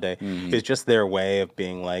bad holiday is just their way of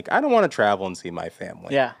being like, I don't want to travel and see my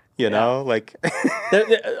family. Yeah. You know, like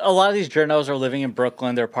a lot of these journos are living in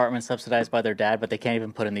Brooklyn, their apartment subsidized by their dad, but they can't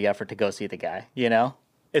even put in the effort to go see the guy, you know?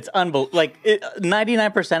 It's unbelievable. Like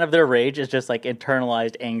 99% of their rage is just like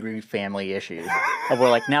internalized angry family issues. Of where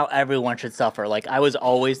like now everyone should suffer. Like I was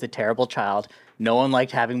always the terrible child. No one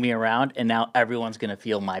liked having me around, and now everyone's gonna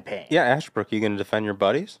feel my pain. Yeah, Ashbrook, you gonna defend your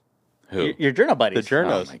buddies? Who? Your journo buddies. The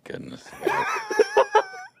journos. Oh my goodness.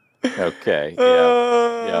 Okay.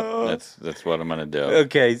 Yeah. That's what I'm gonna do.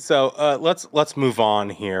 Okay, so let's move on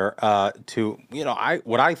here to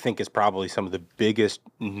what I think is probably some of the biggest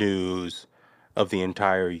news of the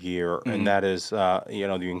entire year, and that is the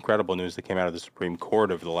incredible news that came out of the Supreme Court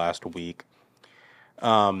over the last week. We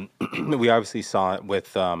obviously saw it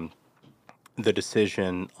with the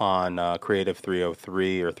decision on Creative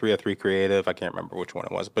 303 or 303 Creative. I can't remember which one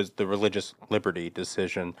it was, but the religious liberty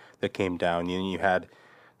decision that came down. You had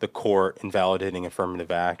the court invalidating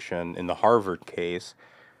affirmative action in the Harvard case.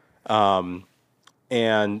 And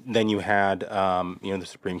then you had the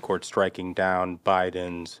Supreme Court striking down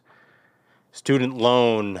Biden's student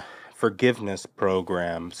loan forgiveness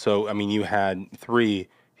program. So, I mean, you had three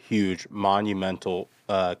huge, monumental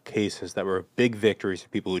cases that were big victories for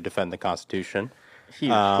people who defend the Constitution.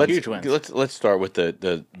 Huge wins. Let's start with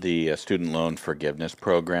the student loan forgiveness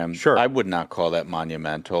program. Sure. I would not call that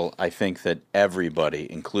monumental. I think that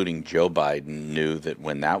everybody, including Joe Biden, knew that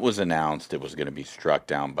when that was announced, it was going to be struck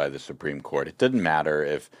down by the Supreme Court. It didn't matter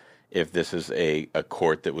if this is a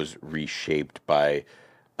court that was reshaped by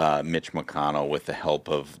Mitch McConnell with the help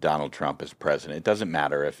of Donald Trump as president. It doesn't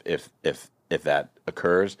matter if that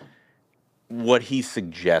occurs. What he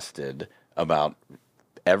suggested about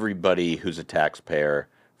everybody who's a taxpayer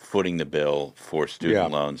footing the bill for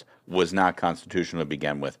student loans was not constitutional to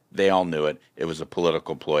begin with. They all knew it. It was a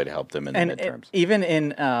political ploy to help them in the midterms. Even in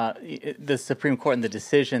the Supreme Court in the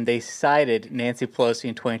decision, they cited Nancy Pelosi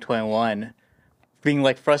in 2021 being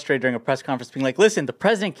like frustrated during a press conference, being like, listen, the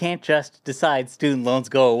president can't just decide student loans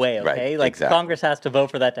go away, okay? Right, like exactly. Congress has to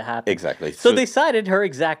vote for that to happen. Exactly. So they cited her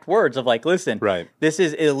exact words of like, listen, this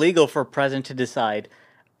is illegal for a president to decide,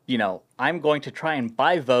 I'm going to try and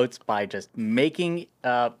buy votes by just making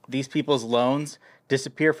these people's loans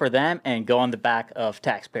disappear for them and go on the back of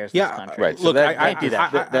taxpayers in this country. Right. So Look, that, can't do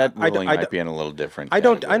that. That ruling might be in a little different I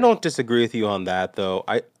category. don't disagree with you on that, though.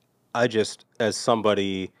 I just, as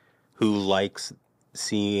somebody who likes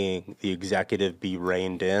seeing the executive be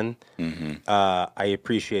reined in, I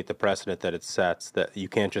appreciate the precedent that it sets, that you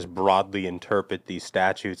can't just broadly interpret these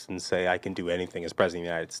statutes and say I can do anything as president of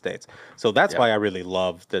the United States. So that's why I really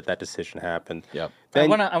love that decision happened. Yep. I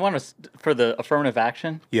want to for the affirmative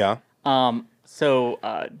action. Yeah. So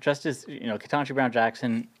Justice, Ketanji Brown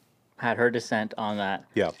Jackson had her dissent on that.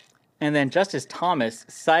 Yeah. And then Justice Thomas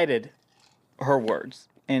cited her words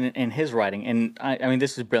in his writing. And I mean,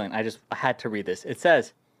 this is brilliant. I had to read this. It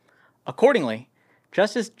says, accordingly,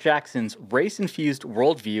 Justice Jackson's race-infused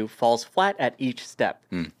worldview falls flat at each step.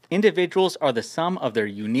 Individuals are the sum of their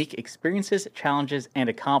unique experiences, challenges, and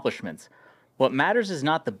accomplishments. What matters is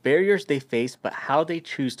not the barriers they face, but how they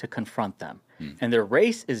choose to confront them. And their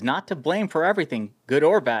race is not to blame for everything, good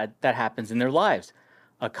or bad, that happens in their lives.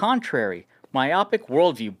 A contrary, myopic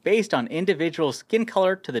worldview based on individual skin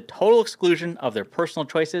color to the total exclusion of their personal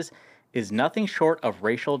choices is nothing short of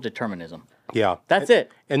racial determinism. Yeah. That's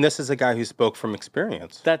it. And this is a guy who spoke from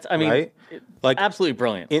experience. Right? Like absolutely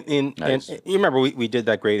brilliant. Nice. And you remember we did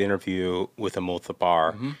that great interview with Amol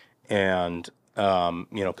Thabar, and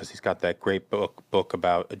because he's got that great book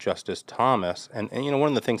about Justice Thomas, and one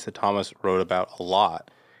of the things that Thomas wrote about a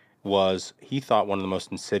lot was he thought one of the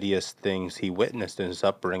most insidious things he witnessed in his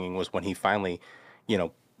upbringing was when he finally,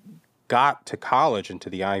 got to college and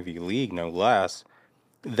to the Ivy League, no less,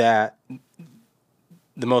 that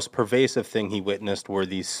the most pervasive thing he witnessed were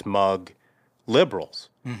these smug liberals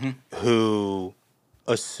who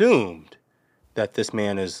assumed that this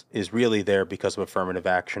man is really there because of affirmative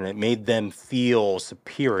action. It made them feel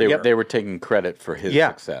superior. They were taking credit for his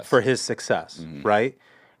success. For his success, right?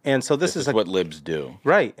 And so this is what libs do.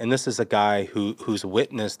 Right. And this is a guy who's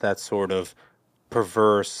witnessed that sort of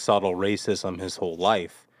perverse, subtle racism his whole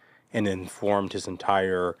life and informed his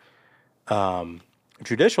entire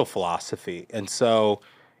judicial philosophy. And so,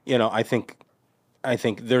 I think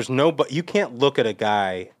there's but you can't look at a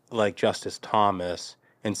guy like Justice Thomas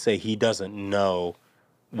and say he doesn't know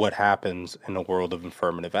what happens in a world of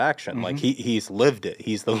affirmative action. Like he's lived it.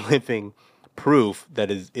 He's the living proof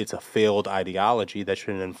that it's a failed ideology that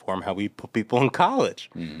should inform how we put people in college.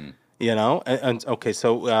 And okay,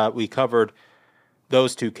 so we covered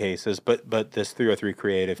those two cases, but this 303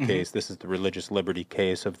 creative case, this is the religious liberty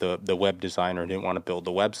case of the web designer who didn't want to build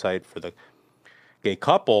the website for the gay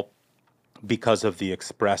couple because of the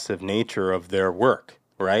expressive nature of their work,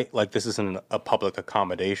 right? Like this isn't a public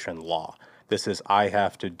accommodation law. This is, I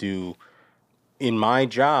have to do, in my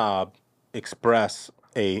job, express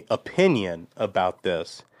a opinion about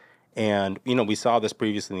this. And, we saw this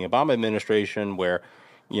previously in the Obama administration where,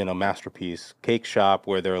 Masterpiece Cake Shop,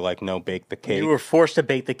 where they're like, no, bake the cake. You were forced to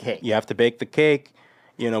bake the cake. You have to bake the cake.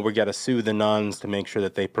 We got to sue the nuns to make sure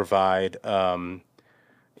that they provide,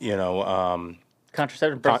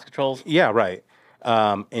 contraceptive birth controls. Yeah, right.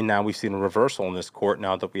 And now we've seen a reversal in this court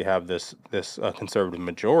now that we have this conservative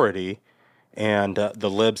majority. And the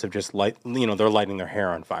libs have just they're lighting their hair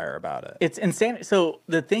on fire about it. It's insane. So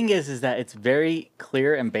the thing is that it's very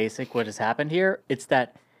clear and basic what has happened here. It's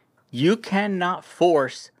that you cannot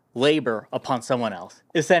force labor upon someone else,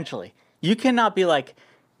 essentially. You cannot be like,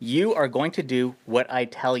 you are going to do what I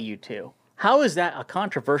tell you to. How is that a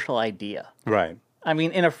controversial idea? Right. I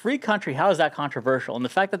mean, in a free country, how is that controversial? And the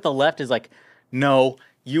fact that the left is like, no,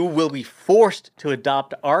 you will be forced to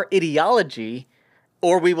adopt our ideology,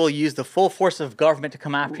 or we will use the full force of government to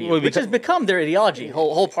come after you, which has become their ideology,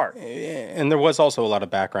 whole part. And there was also a lot of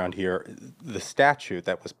background here. The statute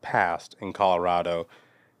that was passed in Colorado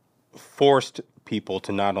forced people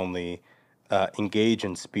to not only engage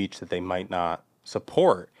in speech that they might not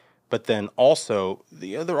support, but then also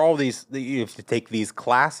there are all these. You have to take these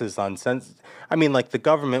classes on the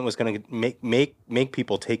government was going to make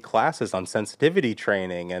people take classes on sensitivity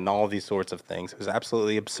training and all these sorts of things. It was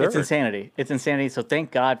absolutely absurd. It's insanity. It's insanity. So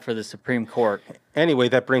thank God for the Supreme Court. Anyway,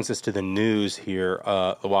 that brings us to the news here.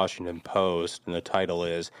 The Washington Post, and the title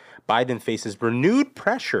is Biden faces renewed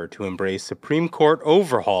pressure to embrace Supreme Court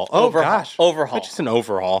overhaul. Oh, gosh. Overhaul. It's just an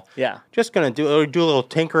overhaul. Yeah. Just going to do a little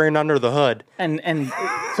tinkering under the hood. And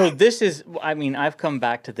so this is, I've come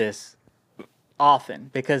back to this often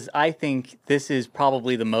because I think this is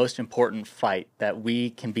probably the most important fight that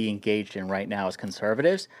we can be engaged in right now as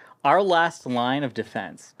conservatives. Our last line of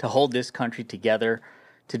defense to hold this country together,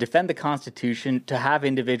 to defend the Constitution, to have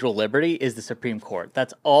individual liberty is the Supreme Court.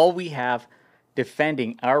 That's all we have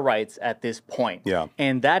defending our rights at this point. Yeah.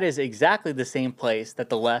 And that is exactly the same place that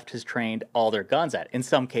the left has trained all their guns at. In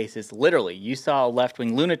some cases, literally. You saw a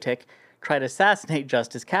left-wing lunatic try to assassinate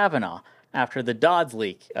Justice Kavanaugh after the Dodds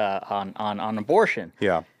leak on abortion.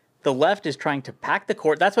 Yeah. The left is trying to pack the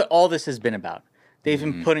court. That's what all this has been about. They've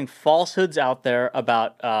been putting falsehoods out there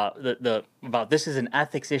about about this is an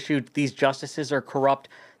ethics issue. These justices are corrupt.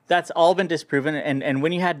 That's all been disproven. And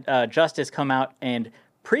when you had Justice come out and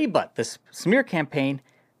pre-butt this smear campaign,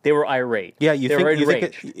 they were irate. Yeah, you think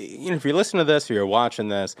if you're listening to this or you're watching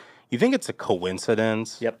this, you think it's a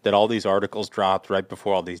coincidence that all these articles dropped right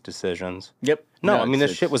before all these decisions? Yep. No,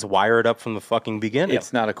 this shit was wired up from the fucking beginning.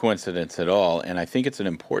 It's not a coincidence at all, and I think it's an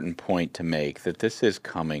important point to make that this is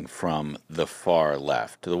coming from the far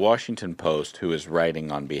left. The Washington Post, who is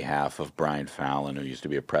writing on behalf of Brian Fallon, who used to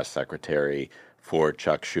be a press secretary for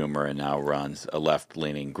Chuck Schumer and now runs a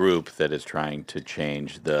left-leaning group that is trying to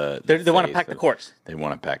change They want to pack the courts. They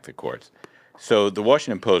want to pack the courts. So the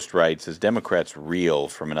Washington Post writes, as Democrats reel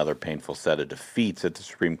from another painful set of defeats at the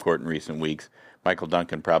Supreme Court in recent weeks, Michael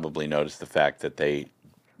Duncan probably noticed the fact that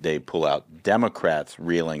they pull out Democrats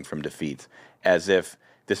reeling from defeats as if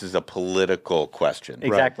this is a political question.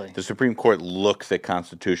 Exactly. Right? The Supreme Court looks at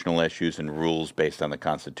constitutional issues and rules based on the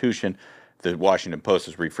Constitution. The Washington Post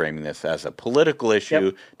is reframing this as a political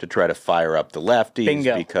issue to try to fire up the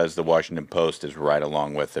lefties because the Washington Post is right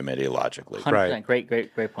along with them ideologically. 100%. Right.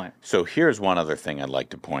 Great point. So here's one other thing I'd like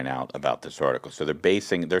to point out about this article. So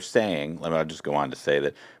they're saying, I'll just go on to say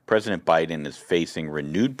that President Biden is facing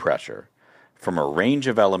renewed pressure from a range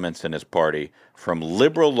of elements in his party, from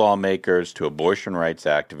liberal lawmakers to abortion rights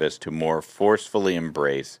activists to more forcefully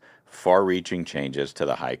embrace far-reaching changes to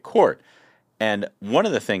the high court. And one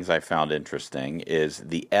of the things I found interesting is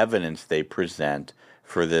the evidence they present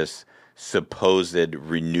for this supposed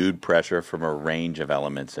renewed pressure from a range of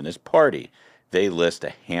elements in his party. They list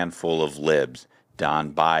a handful of libs,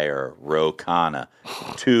 Don Beyer, Ro Khanna,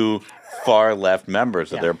 two far-left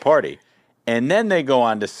members of their party. And then they go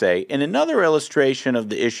on to say, in another illustration of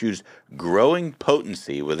the issue's growing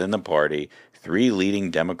potency within the party, 3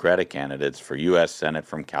 leading Democratic candidates for U.S. Senate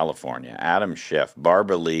from California, Adam Schiff,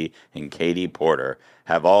 Barbara Lee, and Katie Porter,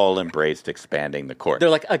 have all embraced expanding the court. They're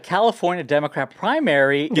like a California Democrat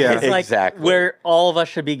primary. Yeah, is like exactly. where all of us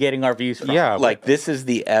should be getting our views from. Yeah, like this is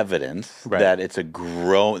the evidence that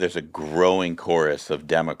there's a growing chorus of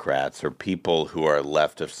Democrats or people who are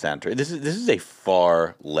left of center. This is a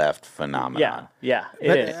far left phenomenon. Yeah, it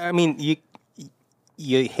but, is. I mean,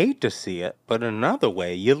 you hate to see it, but in another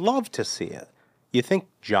way, you love to see it. You think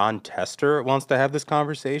John Tester wants to have this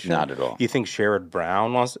conversation? Not at all. You think Sherrod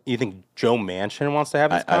Brown wants? You think Joe Manchin wants to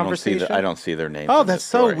have this conversation? I don't see their names. Oh, that's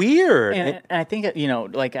so weird. And I think,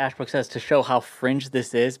 like Ashbrook says, to show how fringe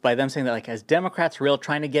this is, by them saying that, like, as Democrats real,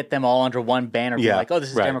 trying to get them all under one banner, being like, oh, this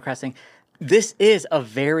is Democrats thing. This is a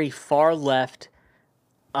very far left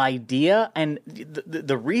idea. And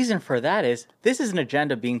the reason for that is this is an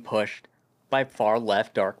agenda being pushed by far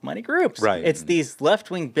left dark money groups. Right. It's these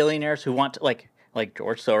left-wing billionaires who want to, like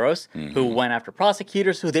George Soros, who went after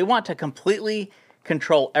prosecutors, who they want to completely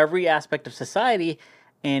control every aspect of society.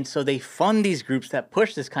 And so they fund these groups that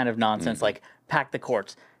push this kind of nonsense, like pack the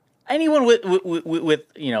courts. Anyone with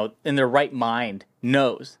in their right mind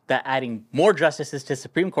knows that adding more justices to the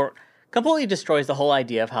Supreme Court completely destroys the whole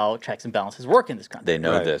idea of how checks and balances work in this country. They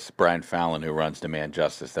know this. Brian Fallon, who runs Demand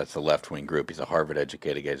Justice, that's a left-wing group. He's a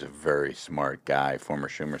Harvard-educated guy. He's a very smart guy, former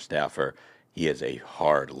Schumer staffer. He is a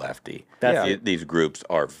hard lefty. These groups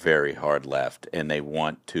are very hard left, and they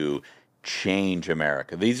want to change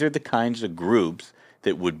America. These are the kinds of groups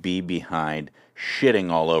that would be behind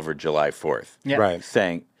shitting all over July 4th. Yeah. Right.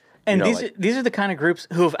 Saying, and these are the kind of groups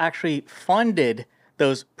who have actually funded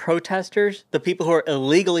those protesters, the people who are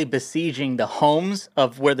illegally besieging the homes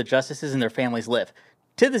of where the justices and their families live.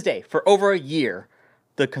 To this day, for over a year,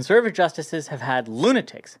 the conservative justices have had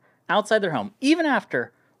lunatics outside their home, even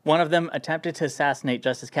after one of them attempted to assassinate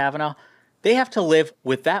Justice Kavanaugh. They have to live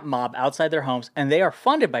with that mob outside their homes, and they are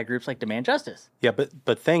funded by groups like Demand Justice. Yeah,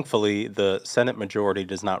 but thankfully, the Senate majority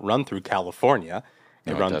does not run through California.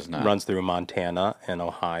 It runs through Montana and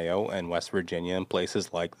Ohio and West Virginia and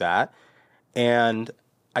places like that. And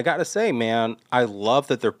I got to say, man, I love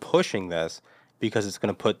that they're pushing this because it's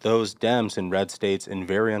going to put those Dems in red states in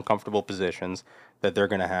very uncomfortable positions that they're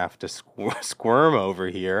going to have to squirm over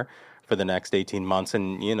here for the next 18 months.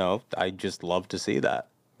 And, I just love to see that.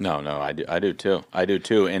 No, I do too. I do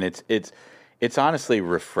too. And it's honestly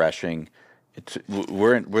refreshing.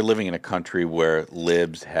 We're living in a country where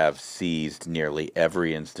libs have seized nearly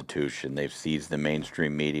every institution. They've seized the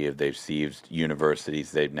mainstream media. They've seized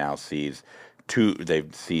universities. They've now seized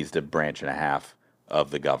a branch and a half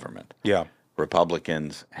of the government. Yeah.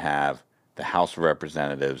 Republicans have the House of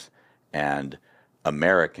Representatives, and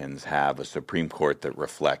Americans have a Supreme Court that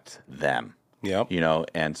reflects them. Yeah.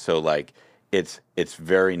 And so it's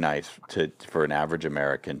very nice for an average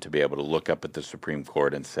American to be able to look up at the Supreme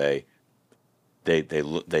Court and say, they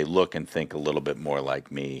look and think a little bit more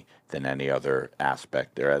like me than any other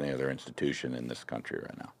aspect or any other institution in this country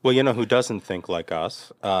right now. Well, who doesn't think like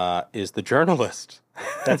us is the journalist.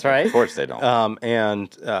 That's right. Of course they don't.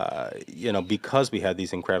 Because we had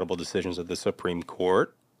these incredible decisions of the Supreme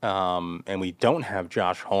Court, and we don't have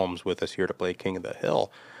Josh Holmes with us here to play King of the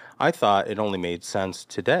Hill, I thought it only made sense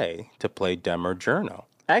today to play Dem or Journo.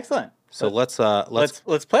 Excellent. So let's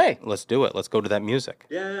play. Let's do it. Let's go to that music.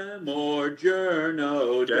 Dem or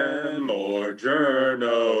Journo, Dem or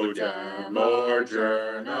Journo, Dem or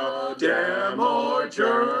Journo, Dem or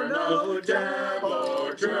Journo, Dem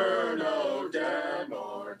or Journo, Dem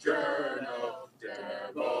or Journo,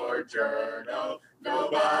 Dem or Journo.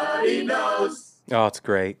 Nobody knows. Oh, it's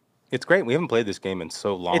great. It's great. We haven't played this game in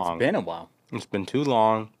so long. It's been a while. It's been too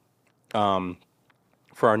long.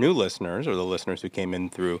 For our new listeners, or the listeners who came in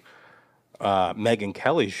through Megyn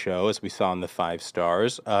Kelly's show, as we saw in the 5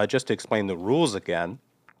 stars, just to explain the rules again,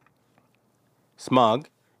 Smug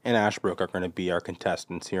and Ashbrook are going to be our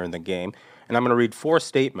contestants here in the game. And I'm going to read 4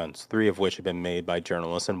 statements, 3 of which have been made by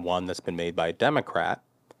journalists and 1 that's been made by a Democrat.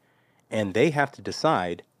 And they have to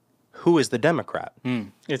decide who is the Democrat.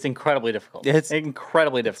 It's incredibly difficult. It's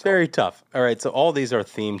incredibly difficult. It's very tough. All right, so all these are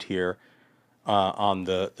themed here on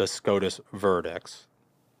the SCOTUS verdicts.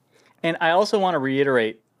 And I also want to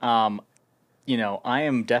reiterate, I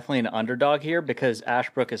am definitely an underdog here because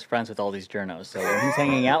Ashbrook is friends with all these journos. So when he's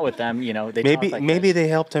hanging out with them, they talk like maybe this. they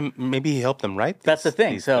helped him. Maybe he helped them write. That's the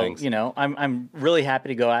thing. So things. I'm really happy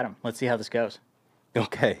to go at him. Let's see how this goes.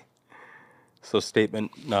 Okay. So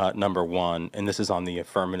statement number one, and this is on the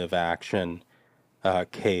affirmative action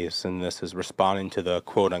case, and this is responding to the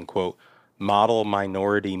quote unquote model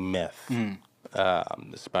minority myth. This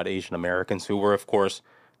is about Asian Americans who were, of course,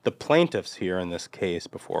 the plaintiffs here in this case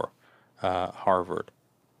before Harvard.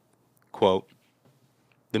 Quote,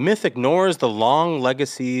 the myth ignores the long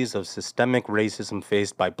legacies of systemic racism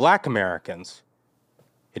faced by Black Americans.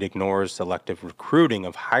 It ignores selective recruiting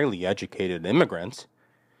of highly educated immigrants,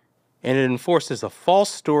 and it enforces a false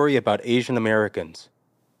story about Asian Americans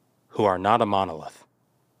who are not a monolith.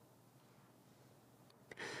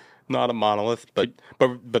 Not a monolith, but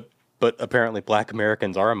apparently Black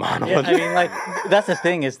Americans are a monolith. Yeah, that's the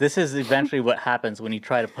thing is this is eventually what happens when you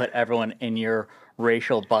try to put everyone in your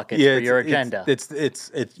racial buckets for your agenda.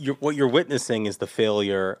 What you're witnessing is the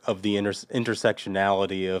failure of the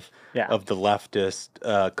intersectionality of the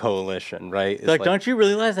leftist coalition, right? It's like, don't you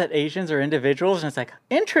realize that Asians are individuals? And it's like,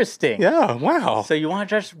 interesting. Yeah, wow. So you want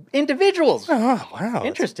to judge individuals? Oh, wow.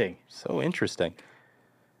 Interesting. So interesting.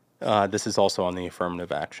 This is also on the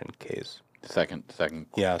affirmative action case. Second.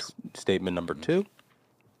 Yes, statement number two.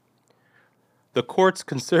 The court's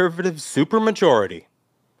conservative supermajority,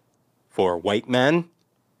 4 white men,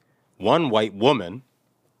 1 white woman,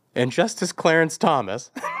 and Justice Clarence Thomas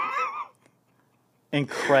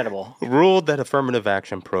incredible, ruled that affirmative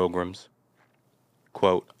action programs,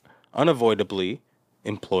 quote, unavoidably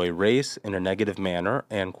employ race in a negative manner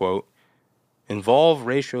and, quote, involve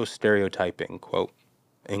racial stereotyping, quote,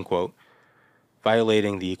 end quote,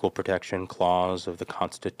 violating the Equal Protection Clause of the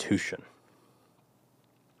Constitution.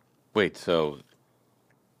 Wait, so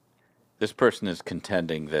this person is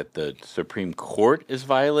contending that the Supreme Court is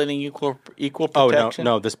violating equal protection?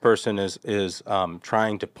 Oh, no, this person is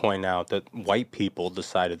trying to point out that white people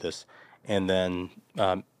decided this, and then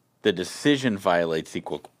the decision violates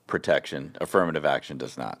equal protection. Affirmative action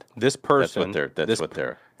does not. This person,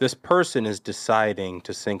 this person is deciding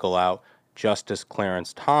to single out Justice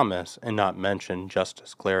Clarence Thomas and not mention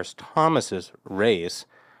Justice Clarence Thomas's race,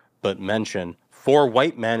 but mention 4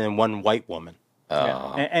 white men and 1 white woman.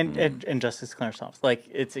 And Justice Clarence Thomas, like,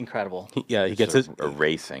 it's incredible. He gets his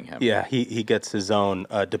erasing him. Yeah, he gets his own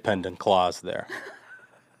dependent clause there.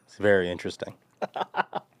 It's very interesting.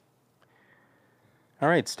 All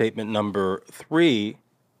right, statement number 3.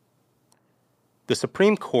 The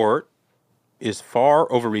Supreme Court is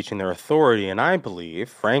far overreaching their authority, and I believe,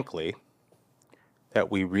 frankly, that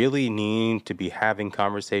we really need to be having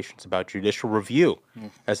conversations about judicial review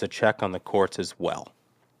as a check on the courts as well.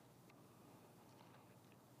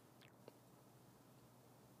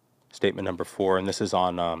 Statement number 4, and this is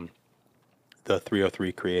on the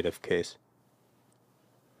 303 creative case.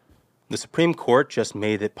 The Supreme Court just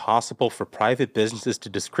made it possible for private businesses to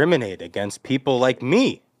discriminate against people like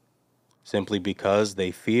me simply because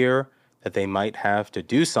they fear that they might have to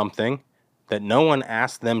do something that no one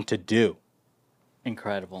asked them to do.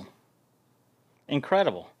 Incredible.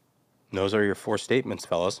 Those are your 4 statements,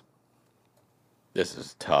 fellas. This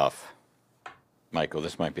is tough. Michael,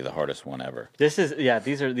 this might be the hardest one ever. These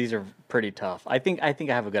are pretty tough. I think I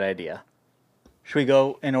have a good idea. Should we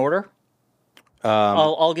go in order?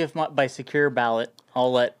 I'll give by secure ballot.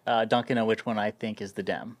 I'll let Duncan know which one I think is the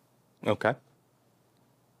Dem. Okay.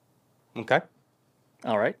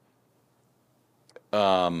 All right.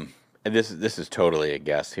 And this is totally a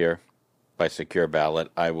guess here. By secure ballot,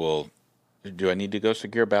 I will. Do I need to go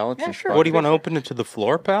secure ballot? Yeah, sure. What do you want to open it to the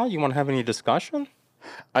floor, pal? You want to have any discussion?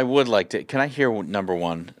 I would like to. Can I hear number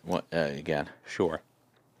 1 again? Sure.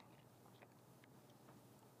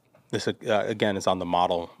 This, again, is on the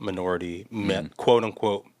model minority myth, quote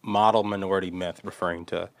unquote, model minority myth, referring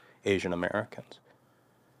to Asian Americans.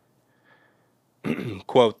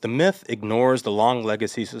 Quote, the myth ignores the long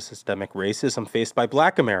legacies of systemic racism faced by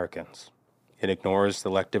Black Americans. It ignores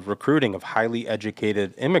selective recruiting of highly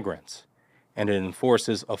educated immigrants, and it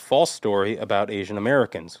enforces a false story about Asian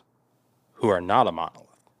Americans who are not a monolith.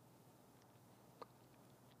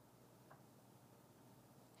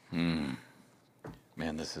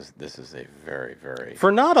 Man, this is a very, very...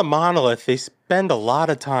 For not a monolith, they spend a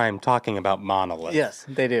lot of time talking about monoliths. Yes,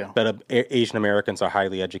 they do. That Asian Americans are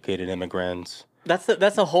highly educated immigrants. That's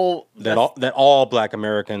a whole... That all Black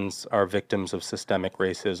Americans are victims of systemic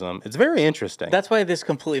racism. It's very interesting. That's why this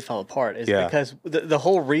completely fell apart, because the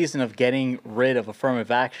whole reason of getting rid of affirmative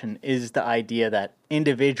action is the idea that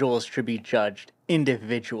individuals should be judged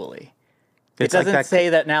individually. It It's like doesn't that- say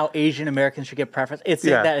that now Asian Americans should get preference. It's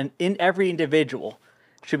saying that in every individual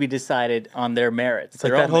should be decided on their merits. It's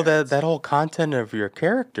like that whole content of your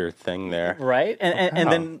character thing there. Right?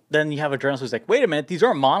 And then you have a journalist who's like, wait a minute, these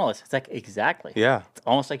aren't monoliths. It's like, exactly. Yeah. It's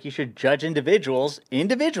almost like you should judge individuals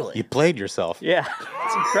individually. You played yourself. Yeah.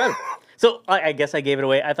 It's incredible. So I guess I gave it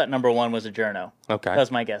away. I thought number one was a Journo. Okay. That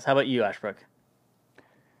was my guess. How about you, Ashbrook?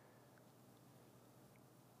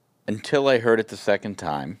 Until I heard it the second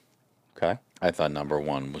time, okay, I thought number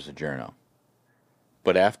one was a Journo.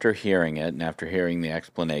 But after hearing it and after hearing the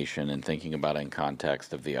explanation and thinking about it in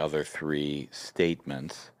context of the other three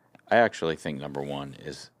statements, I actually think number one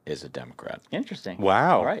is a Democrat. Interesting.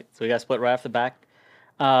 Wow. All right. So we got split right off the back.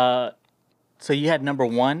 So you had number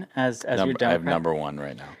one as your Democrat? I have number one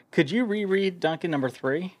right now. Could you reread, Duncan, number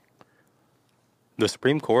three? The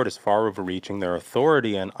Supreme Court is far overreaching their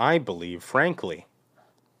authority, and I believe, frankly,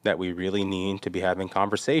 that we really need to be having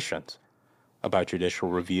conversations about judicial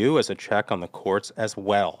review as a check on the courts as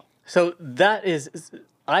well. So that is,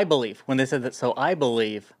 I believe, when they said that, so I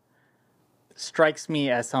believe, strikes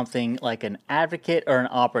me as something like an advocate or an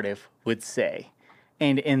operative would say.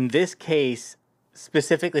 And in this case,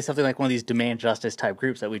 specifically something like one of these demand justice type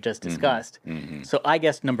groups that we just discussed. Mm-hmm. So I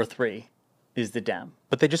guess number three is the Dem.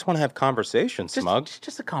 But they just want to have conversations, Smug.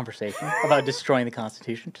 Just a conversation about destroying the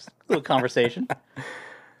Constitution. Just a little conversation.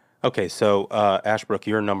 Okay, so Ashbrook,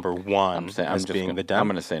 you're number one as being the Dem. I'm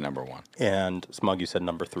going to say number one. And Smug, you said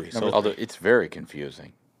number three. Although it's very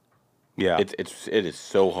confusing. Yeah, it is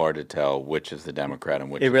so hard to tell which is the Democrat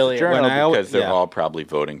and which It is really the is. Journo because they're all probably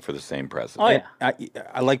voting for the same president. Oh, yeah.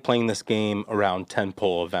 I like playing this game around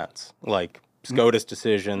tentpole events like SCOTUS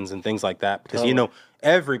decisions and things like that because you know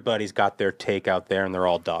everybody's got their take out there and they're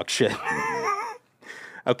all dog shit.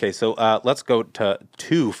 Okay, so let's go to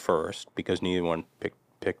two first because neither one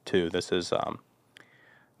picked two. This is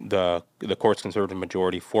the court's conservative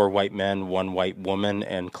majority: 4 white men, 1 white woman,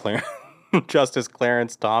 and Justice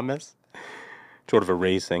Clarence Thomas. Sort of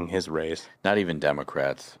erasing his race. Not even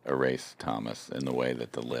Democrats erase Thomas in the way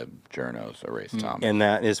that the lib journos erase Thomas. And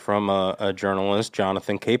that is from a journalist,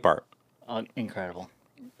 Jonathan Capehart. Incredible.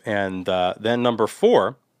 And then number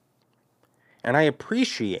 4, and I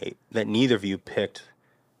appreciate that neither of you picked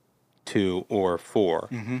 2 or 4.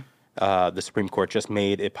 Mm-hmm. The Supreme Court just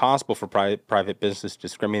made it possible for private business to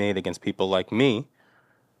discriminate against people like me.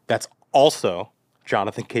 That's also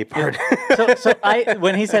Jonathan Capehart. So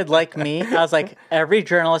when he said like me, I was like, every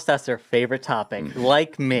journalist, that's their favorite topic.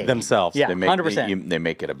 Like me. Themselves. Yeah, They make, 100%. They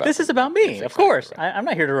make it about This is about me, of course. right. I'm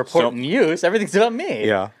not here to report news. Everything's about me.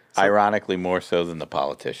 Yeah. Ironically, more so than the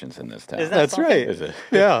politicians in this town. Isn't that That's something? right. Is it?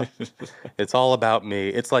 Yeah. It's all about me.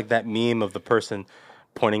 It's like that meme of the person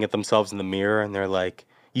pointing at themselves in the mirror and they're like,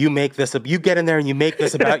 you get in there and you make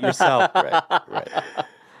this about yourself.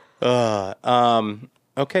 Right.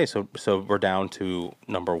 Okay, so we're down to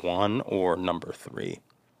number 1 or number 3.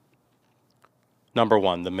 Number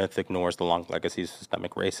 1, the myth ignores the long legacy of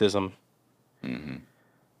systemic racism. Mm-hmm.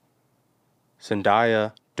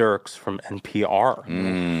 Zendaya Dirks from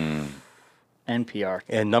NPR. NPR.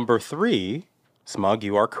 And number 3, Smug,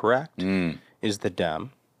 you are correct, is the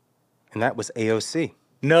Dem. And that was AOC.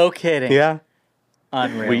 No kidding. Yeah.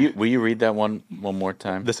 Unreal. Will you read that one more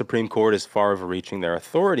time? The Supreme Court is far overreaching their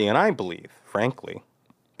authority, and I believe, frankly,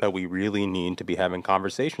 that we really need to be having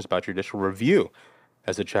conversations about judicial review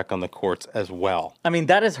as a check on the courts as well. I mean,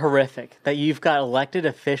 that is horrific that you've got elected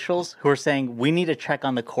officials who are saying we need a check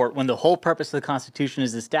on the court when the whole purpose of the Constitution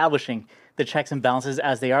is establishing the checks and balances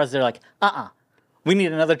as they are. They're like, we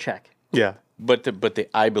need another check. Yeah. But the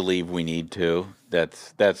I believe we need to.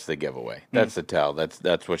 That's the giveaway. That's the tell.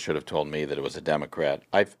 That's what should have told me that it was a Democrat.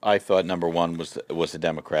 I thought number 1 was a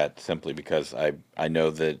Democrat simply because I know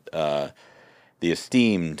that the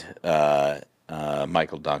esteemed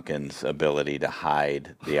Michael Duncan's ability to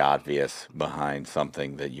hide the obvious behind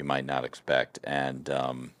something that you might not expect, and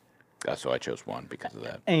so I chose 1 because of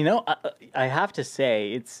that. And you know, I have to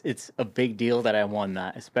say, it's a big deal that I won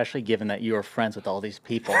that, especially given that you are friends with all these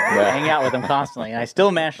people. You hang out with them constantly, and I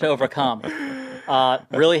still managed to overcome.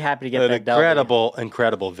 Really happy to get that done.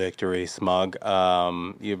 Incredible victory, Smug.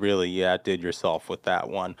 You really outdid yourself with that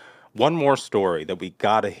one. One more story that we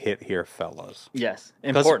got to hit here, fellas. Yes,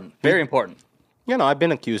 important, very important. You know, I've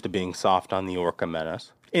been accused of being soft on the Orca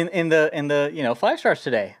menace. In the 5 stars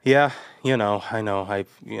today. Yeah, I know. I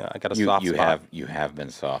got a soft spot. You have been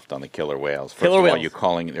soft on the killer whales. First Killer of all,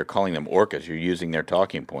 whales. they're calling them orcas. You're using their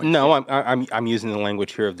talking points. No, I'm using the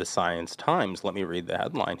language here of the Science Times. Let me read the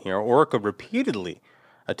headline here. Orca repeatedly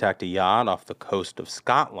attacked a yacht off the coast of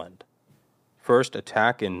Scotland. First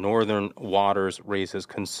attack in northern waters raises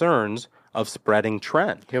concerns of spreading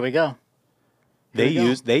trend. Here we go. They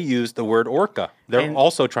use the word orca. They're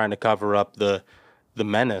also trying to cover up the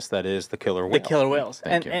menace that is the killer whale. The killer whales.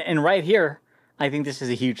 And right here, I think this is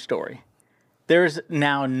a huge story. There's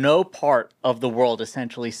now no part of the world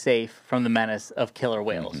essentially safe from the menace of killer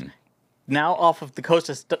whales. Mm-hmm. Now off of the coast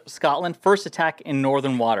of Scotland, first attack in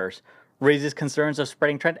northern waters raises concerns of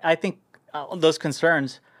spreading trend. I think those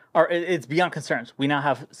concerns it's beyond concerns. We now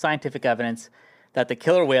have scientific evidence that the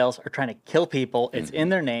killer whales are trying to kill people. It's in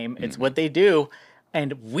their name. It's what they do.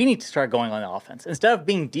 And we need to start going on the offense. Instead of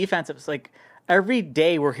being defensive, it's like every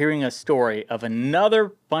day we're hearing a story of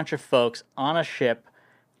another bunch of folks on a ship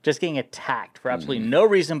just getting attacked for absolutely no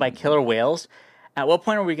reason by killer whales. At what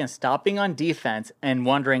point are we going to stop being on defense and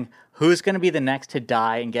wondering who's going to be the next to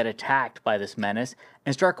die and get attacked by this menace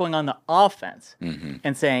and start going on the offense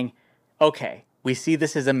and saying, okay, we see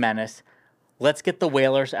this as a menace. Let's get the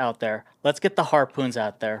whalers out there. Let's get the harpoons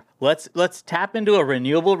out there. Let's tap into a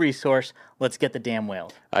renewable resource. Let's get the damn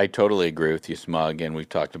whales. I totally agree with you, Smug, and we've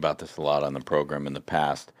talked about this a lot on the program in the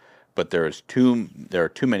past. But there are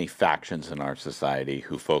too many factions in our society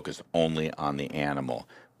who focus only on the animal.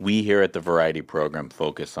 We here at the Variety Program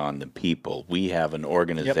focus on the people. We have an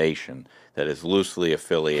organization that is loosely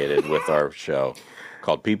affiliated with our show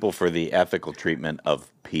called People for the Ethical Treatment of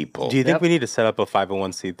People. Do you think we need to set up a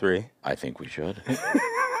 501c3? I think we should.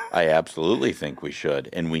 I absolutely think we should.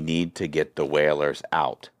 And we need to get the whalers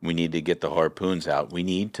out. We need to get the harpoons out. We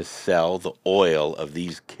need to sell the oil of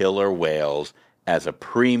these killer whales as a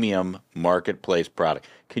premium marketplace product.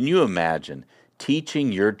 Can you imagine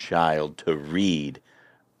teaching your child to read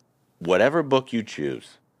whatever book you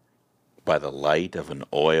choose by the light of an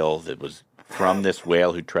oil that was from this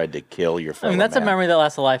whale who tried to kill your fellow man? That's a memory that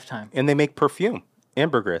lasts a lifetime. And they make perfume,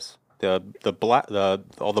 ambergris, all the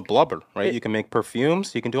blubber, right? You can make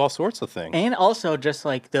perfumes. You can do all sorts of things. And also just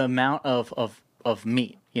like the amount of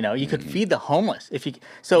meat. You know, you could feed the homeless if you.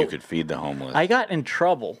 So you could feed the homeless. I got in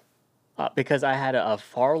trouble because I had a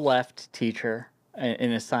far left teacher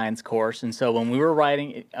in a science course, and so when we were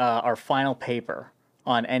writing our final paper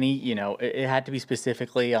on any, it had to be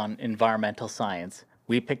specifically on environmental science.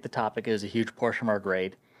 We picked the topic. It was a huge portion of our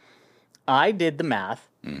grade. I did the math,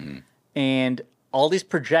 and all these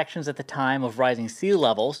projections at the time of rising sea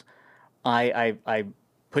levels, I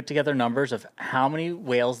put together numbers of how many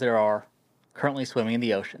whales there are currently swimming in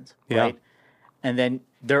the oceans, right? And then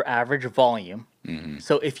their average volume.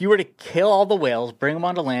 So if you were to kill all the whales, bring them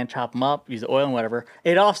onto land, chop them up, use oil and whatever,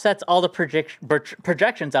 it offsets all the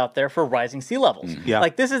projections out there for rising sea levels.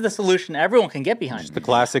 Like, this is the solution everyone can get behind. It's the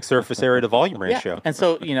classic surface area to volume ratio. And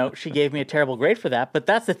so, she gave me a terrible grade for that. But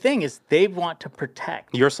that's the thing, is they want to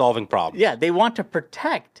protect. You're solving problems. Yeah, they want to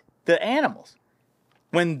protect the animals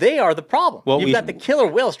when they are the problem. Well, you've got the killer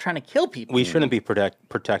whales trying to kill people. We shouldn't be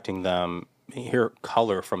protecting them. Here,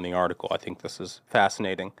 color from the article. I think this is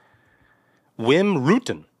fascinating. Wim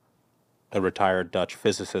Rutten, a retired Dutch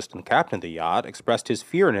physicist and captain of the yacht, expressed his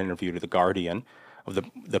fear in an interview to The Guardian of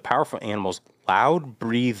the powerful animal's loud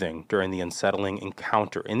breathing during the unsettling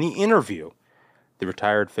encounter. In the interview, the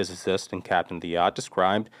retired physicist and captain of the yacht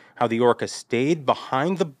described how the orca stayed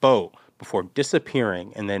behind the boat before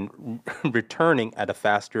disappearing and then returning at a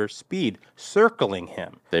faster speed, circling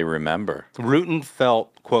him. They remember. Rutten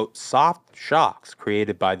felt, quote, soft shocks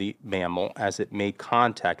created by the mammal as it made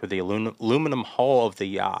contact with the aluminum hull of the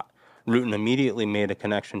yacht. Rutten immediately made a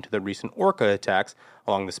connection to the recent orca attacks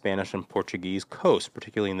along the Spanish and Portuguese coast,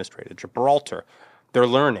 particularly in the Strait of Gibraltar. They're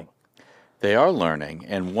learning. They are learning,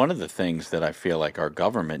 and one of the things that I feel like our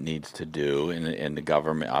government needs to do, and the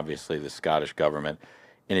government, obviously the Scottish government,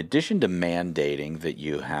 in addition to mandating that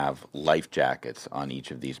you have life jackets on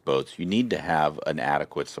each of these boats, you need to have an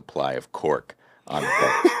adequate supply of cork on the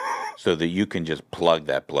boats so that you can just plug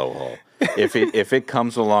that blowhole. If it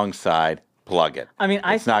comes alongside, plug it. I mean,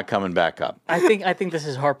 it's not coming back up. I think this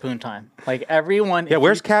is harpoon time. Like, everyone. Yeah,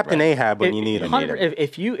 where's Captain Ahab when you need him?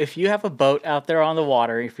 If you have a boat out there on the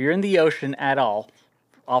water, if you're in the ocean at all,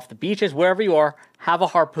 off the beaches, wherever you are, have a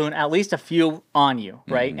harpoon, at least a few on you,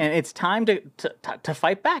 right? And it's time to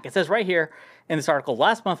fight back. It says right here in this article,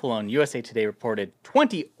 last month alone, USA Today reported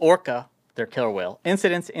 20 orca, their killer whale,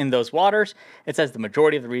 incidents in those waters. It says the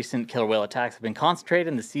majority of the recent killer whale attacks have been concentrated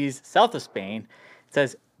in the seas south of Spain. It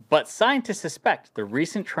says, but scientists suspect the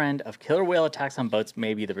recent trend of killer whale attacks on boats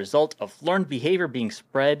may be the result of learned behavior being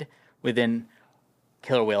spread within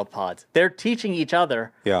killer whale pods. They're teaching each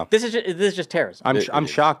other. Yeah. This is just terrorism. I'm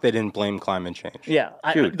shocked they didn't blame climate change. Yeah.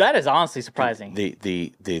 That is honestly surprising.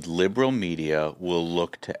 The liberal media will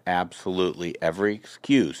look to absolutely every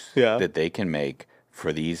excuse that they can make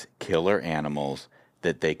for these killer animals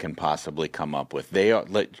that they can possibly come up with. They are,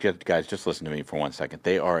 guys, just listen to me for 1 second.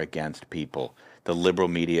 They are against people. the liberal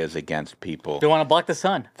media is against people. They want to block the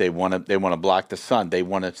sun. They want to block the sun. They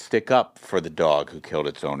want to stick up for the dog who killed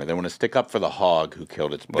its owner. They want to stick up for the hog who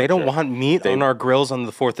killed its butcher. They don't want meat on our grills on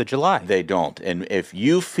the 4th of July. They don't. And if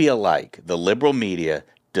you feel like the liberal media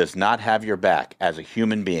does not have your back as a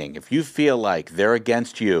human being, if you feel like they're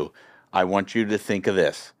against you, I want you to think of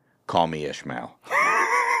this. Call me Ishmael.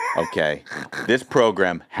 Okay? This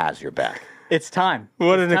program has your back. It's time.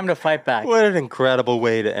 It's time to fight back. What an incredible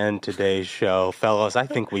way to end today's show, fellas. I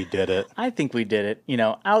think we did it. I think we did it.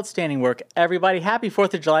 Outstanding work, everybody. Happy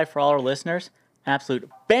 4th of July for all our listeners. Absolute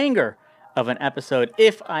banger of an episode,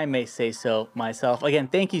 if I may say so myself. Again,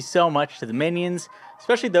 thank you so much to the minions,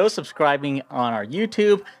 especially those subscribing on our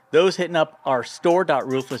YouTube, those hitting up our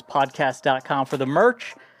store.ruthlesspodcast.com for the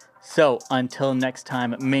merch. So until next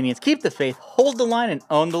time, minions, keep the faith, hold the line, and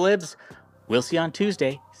own the libs. We'll see you on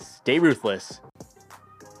Tuesday. Stay ruthless.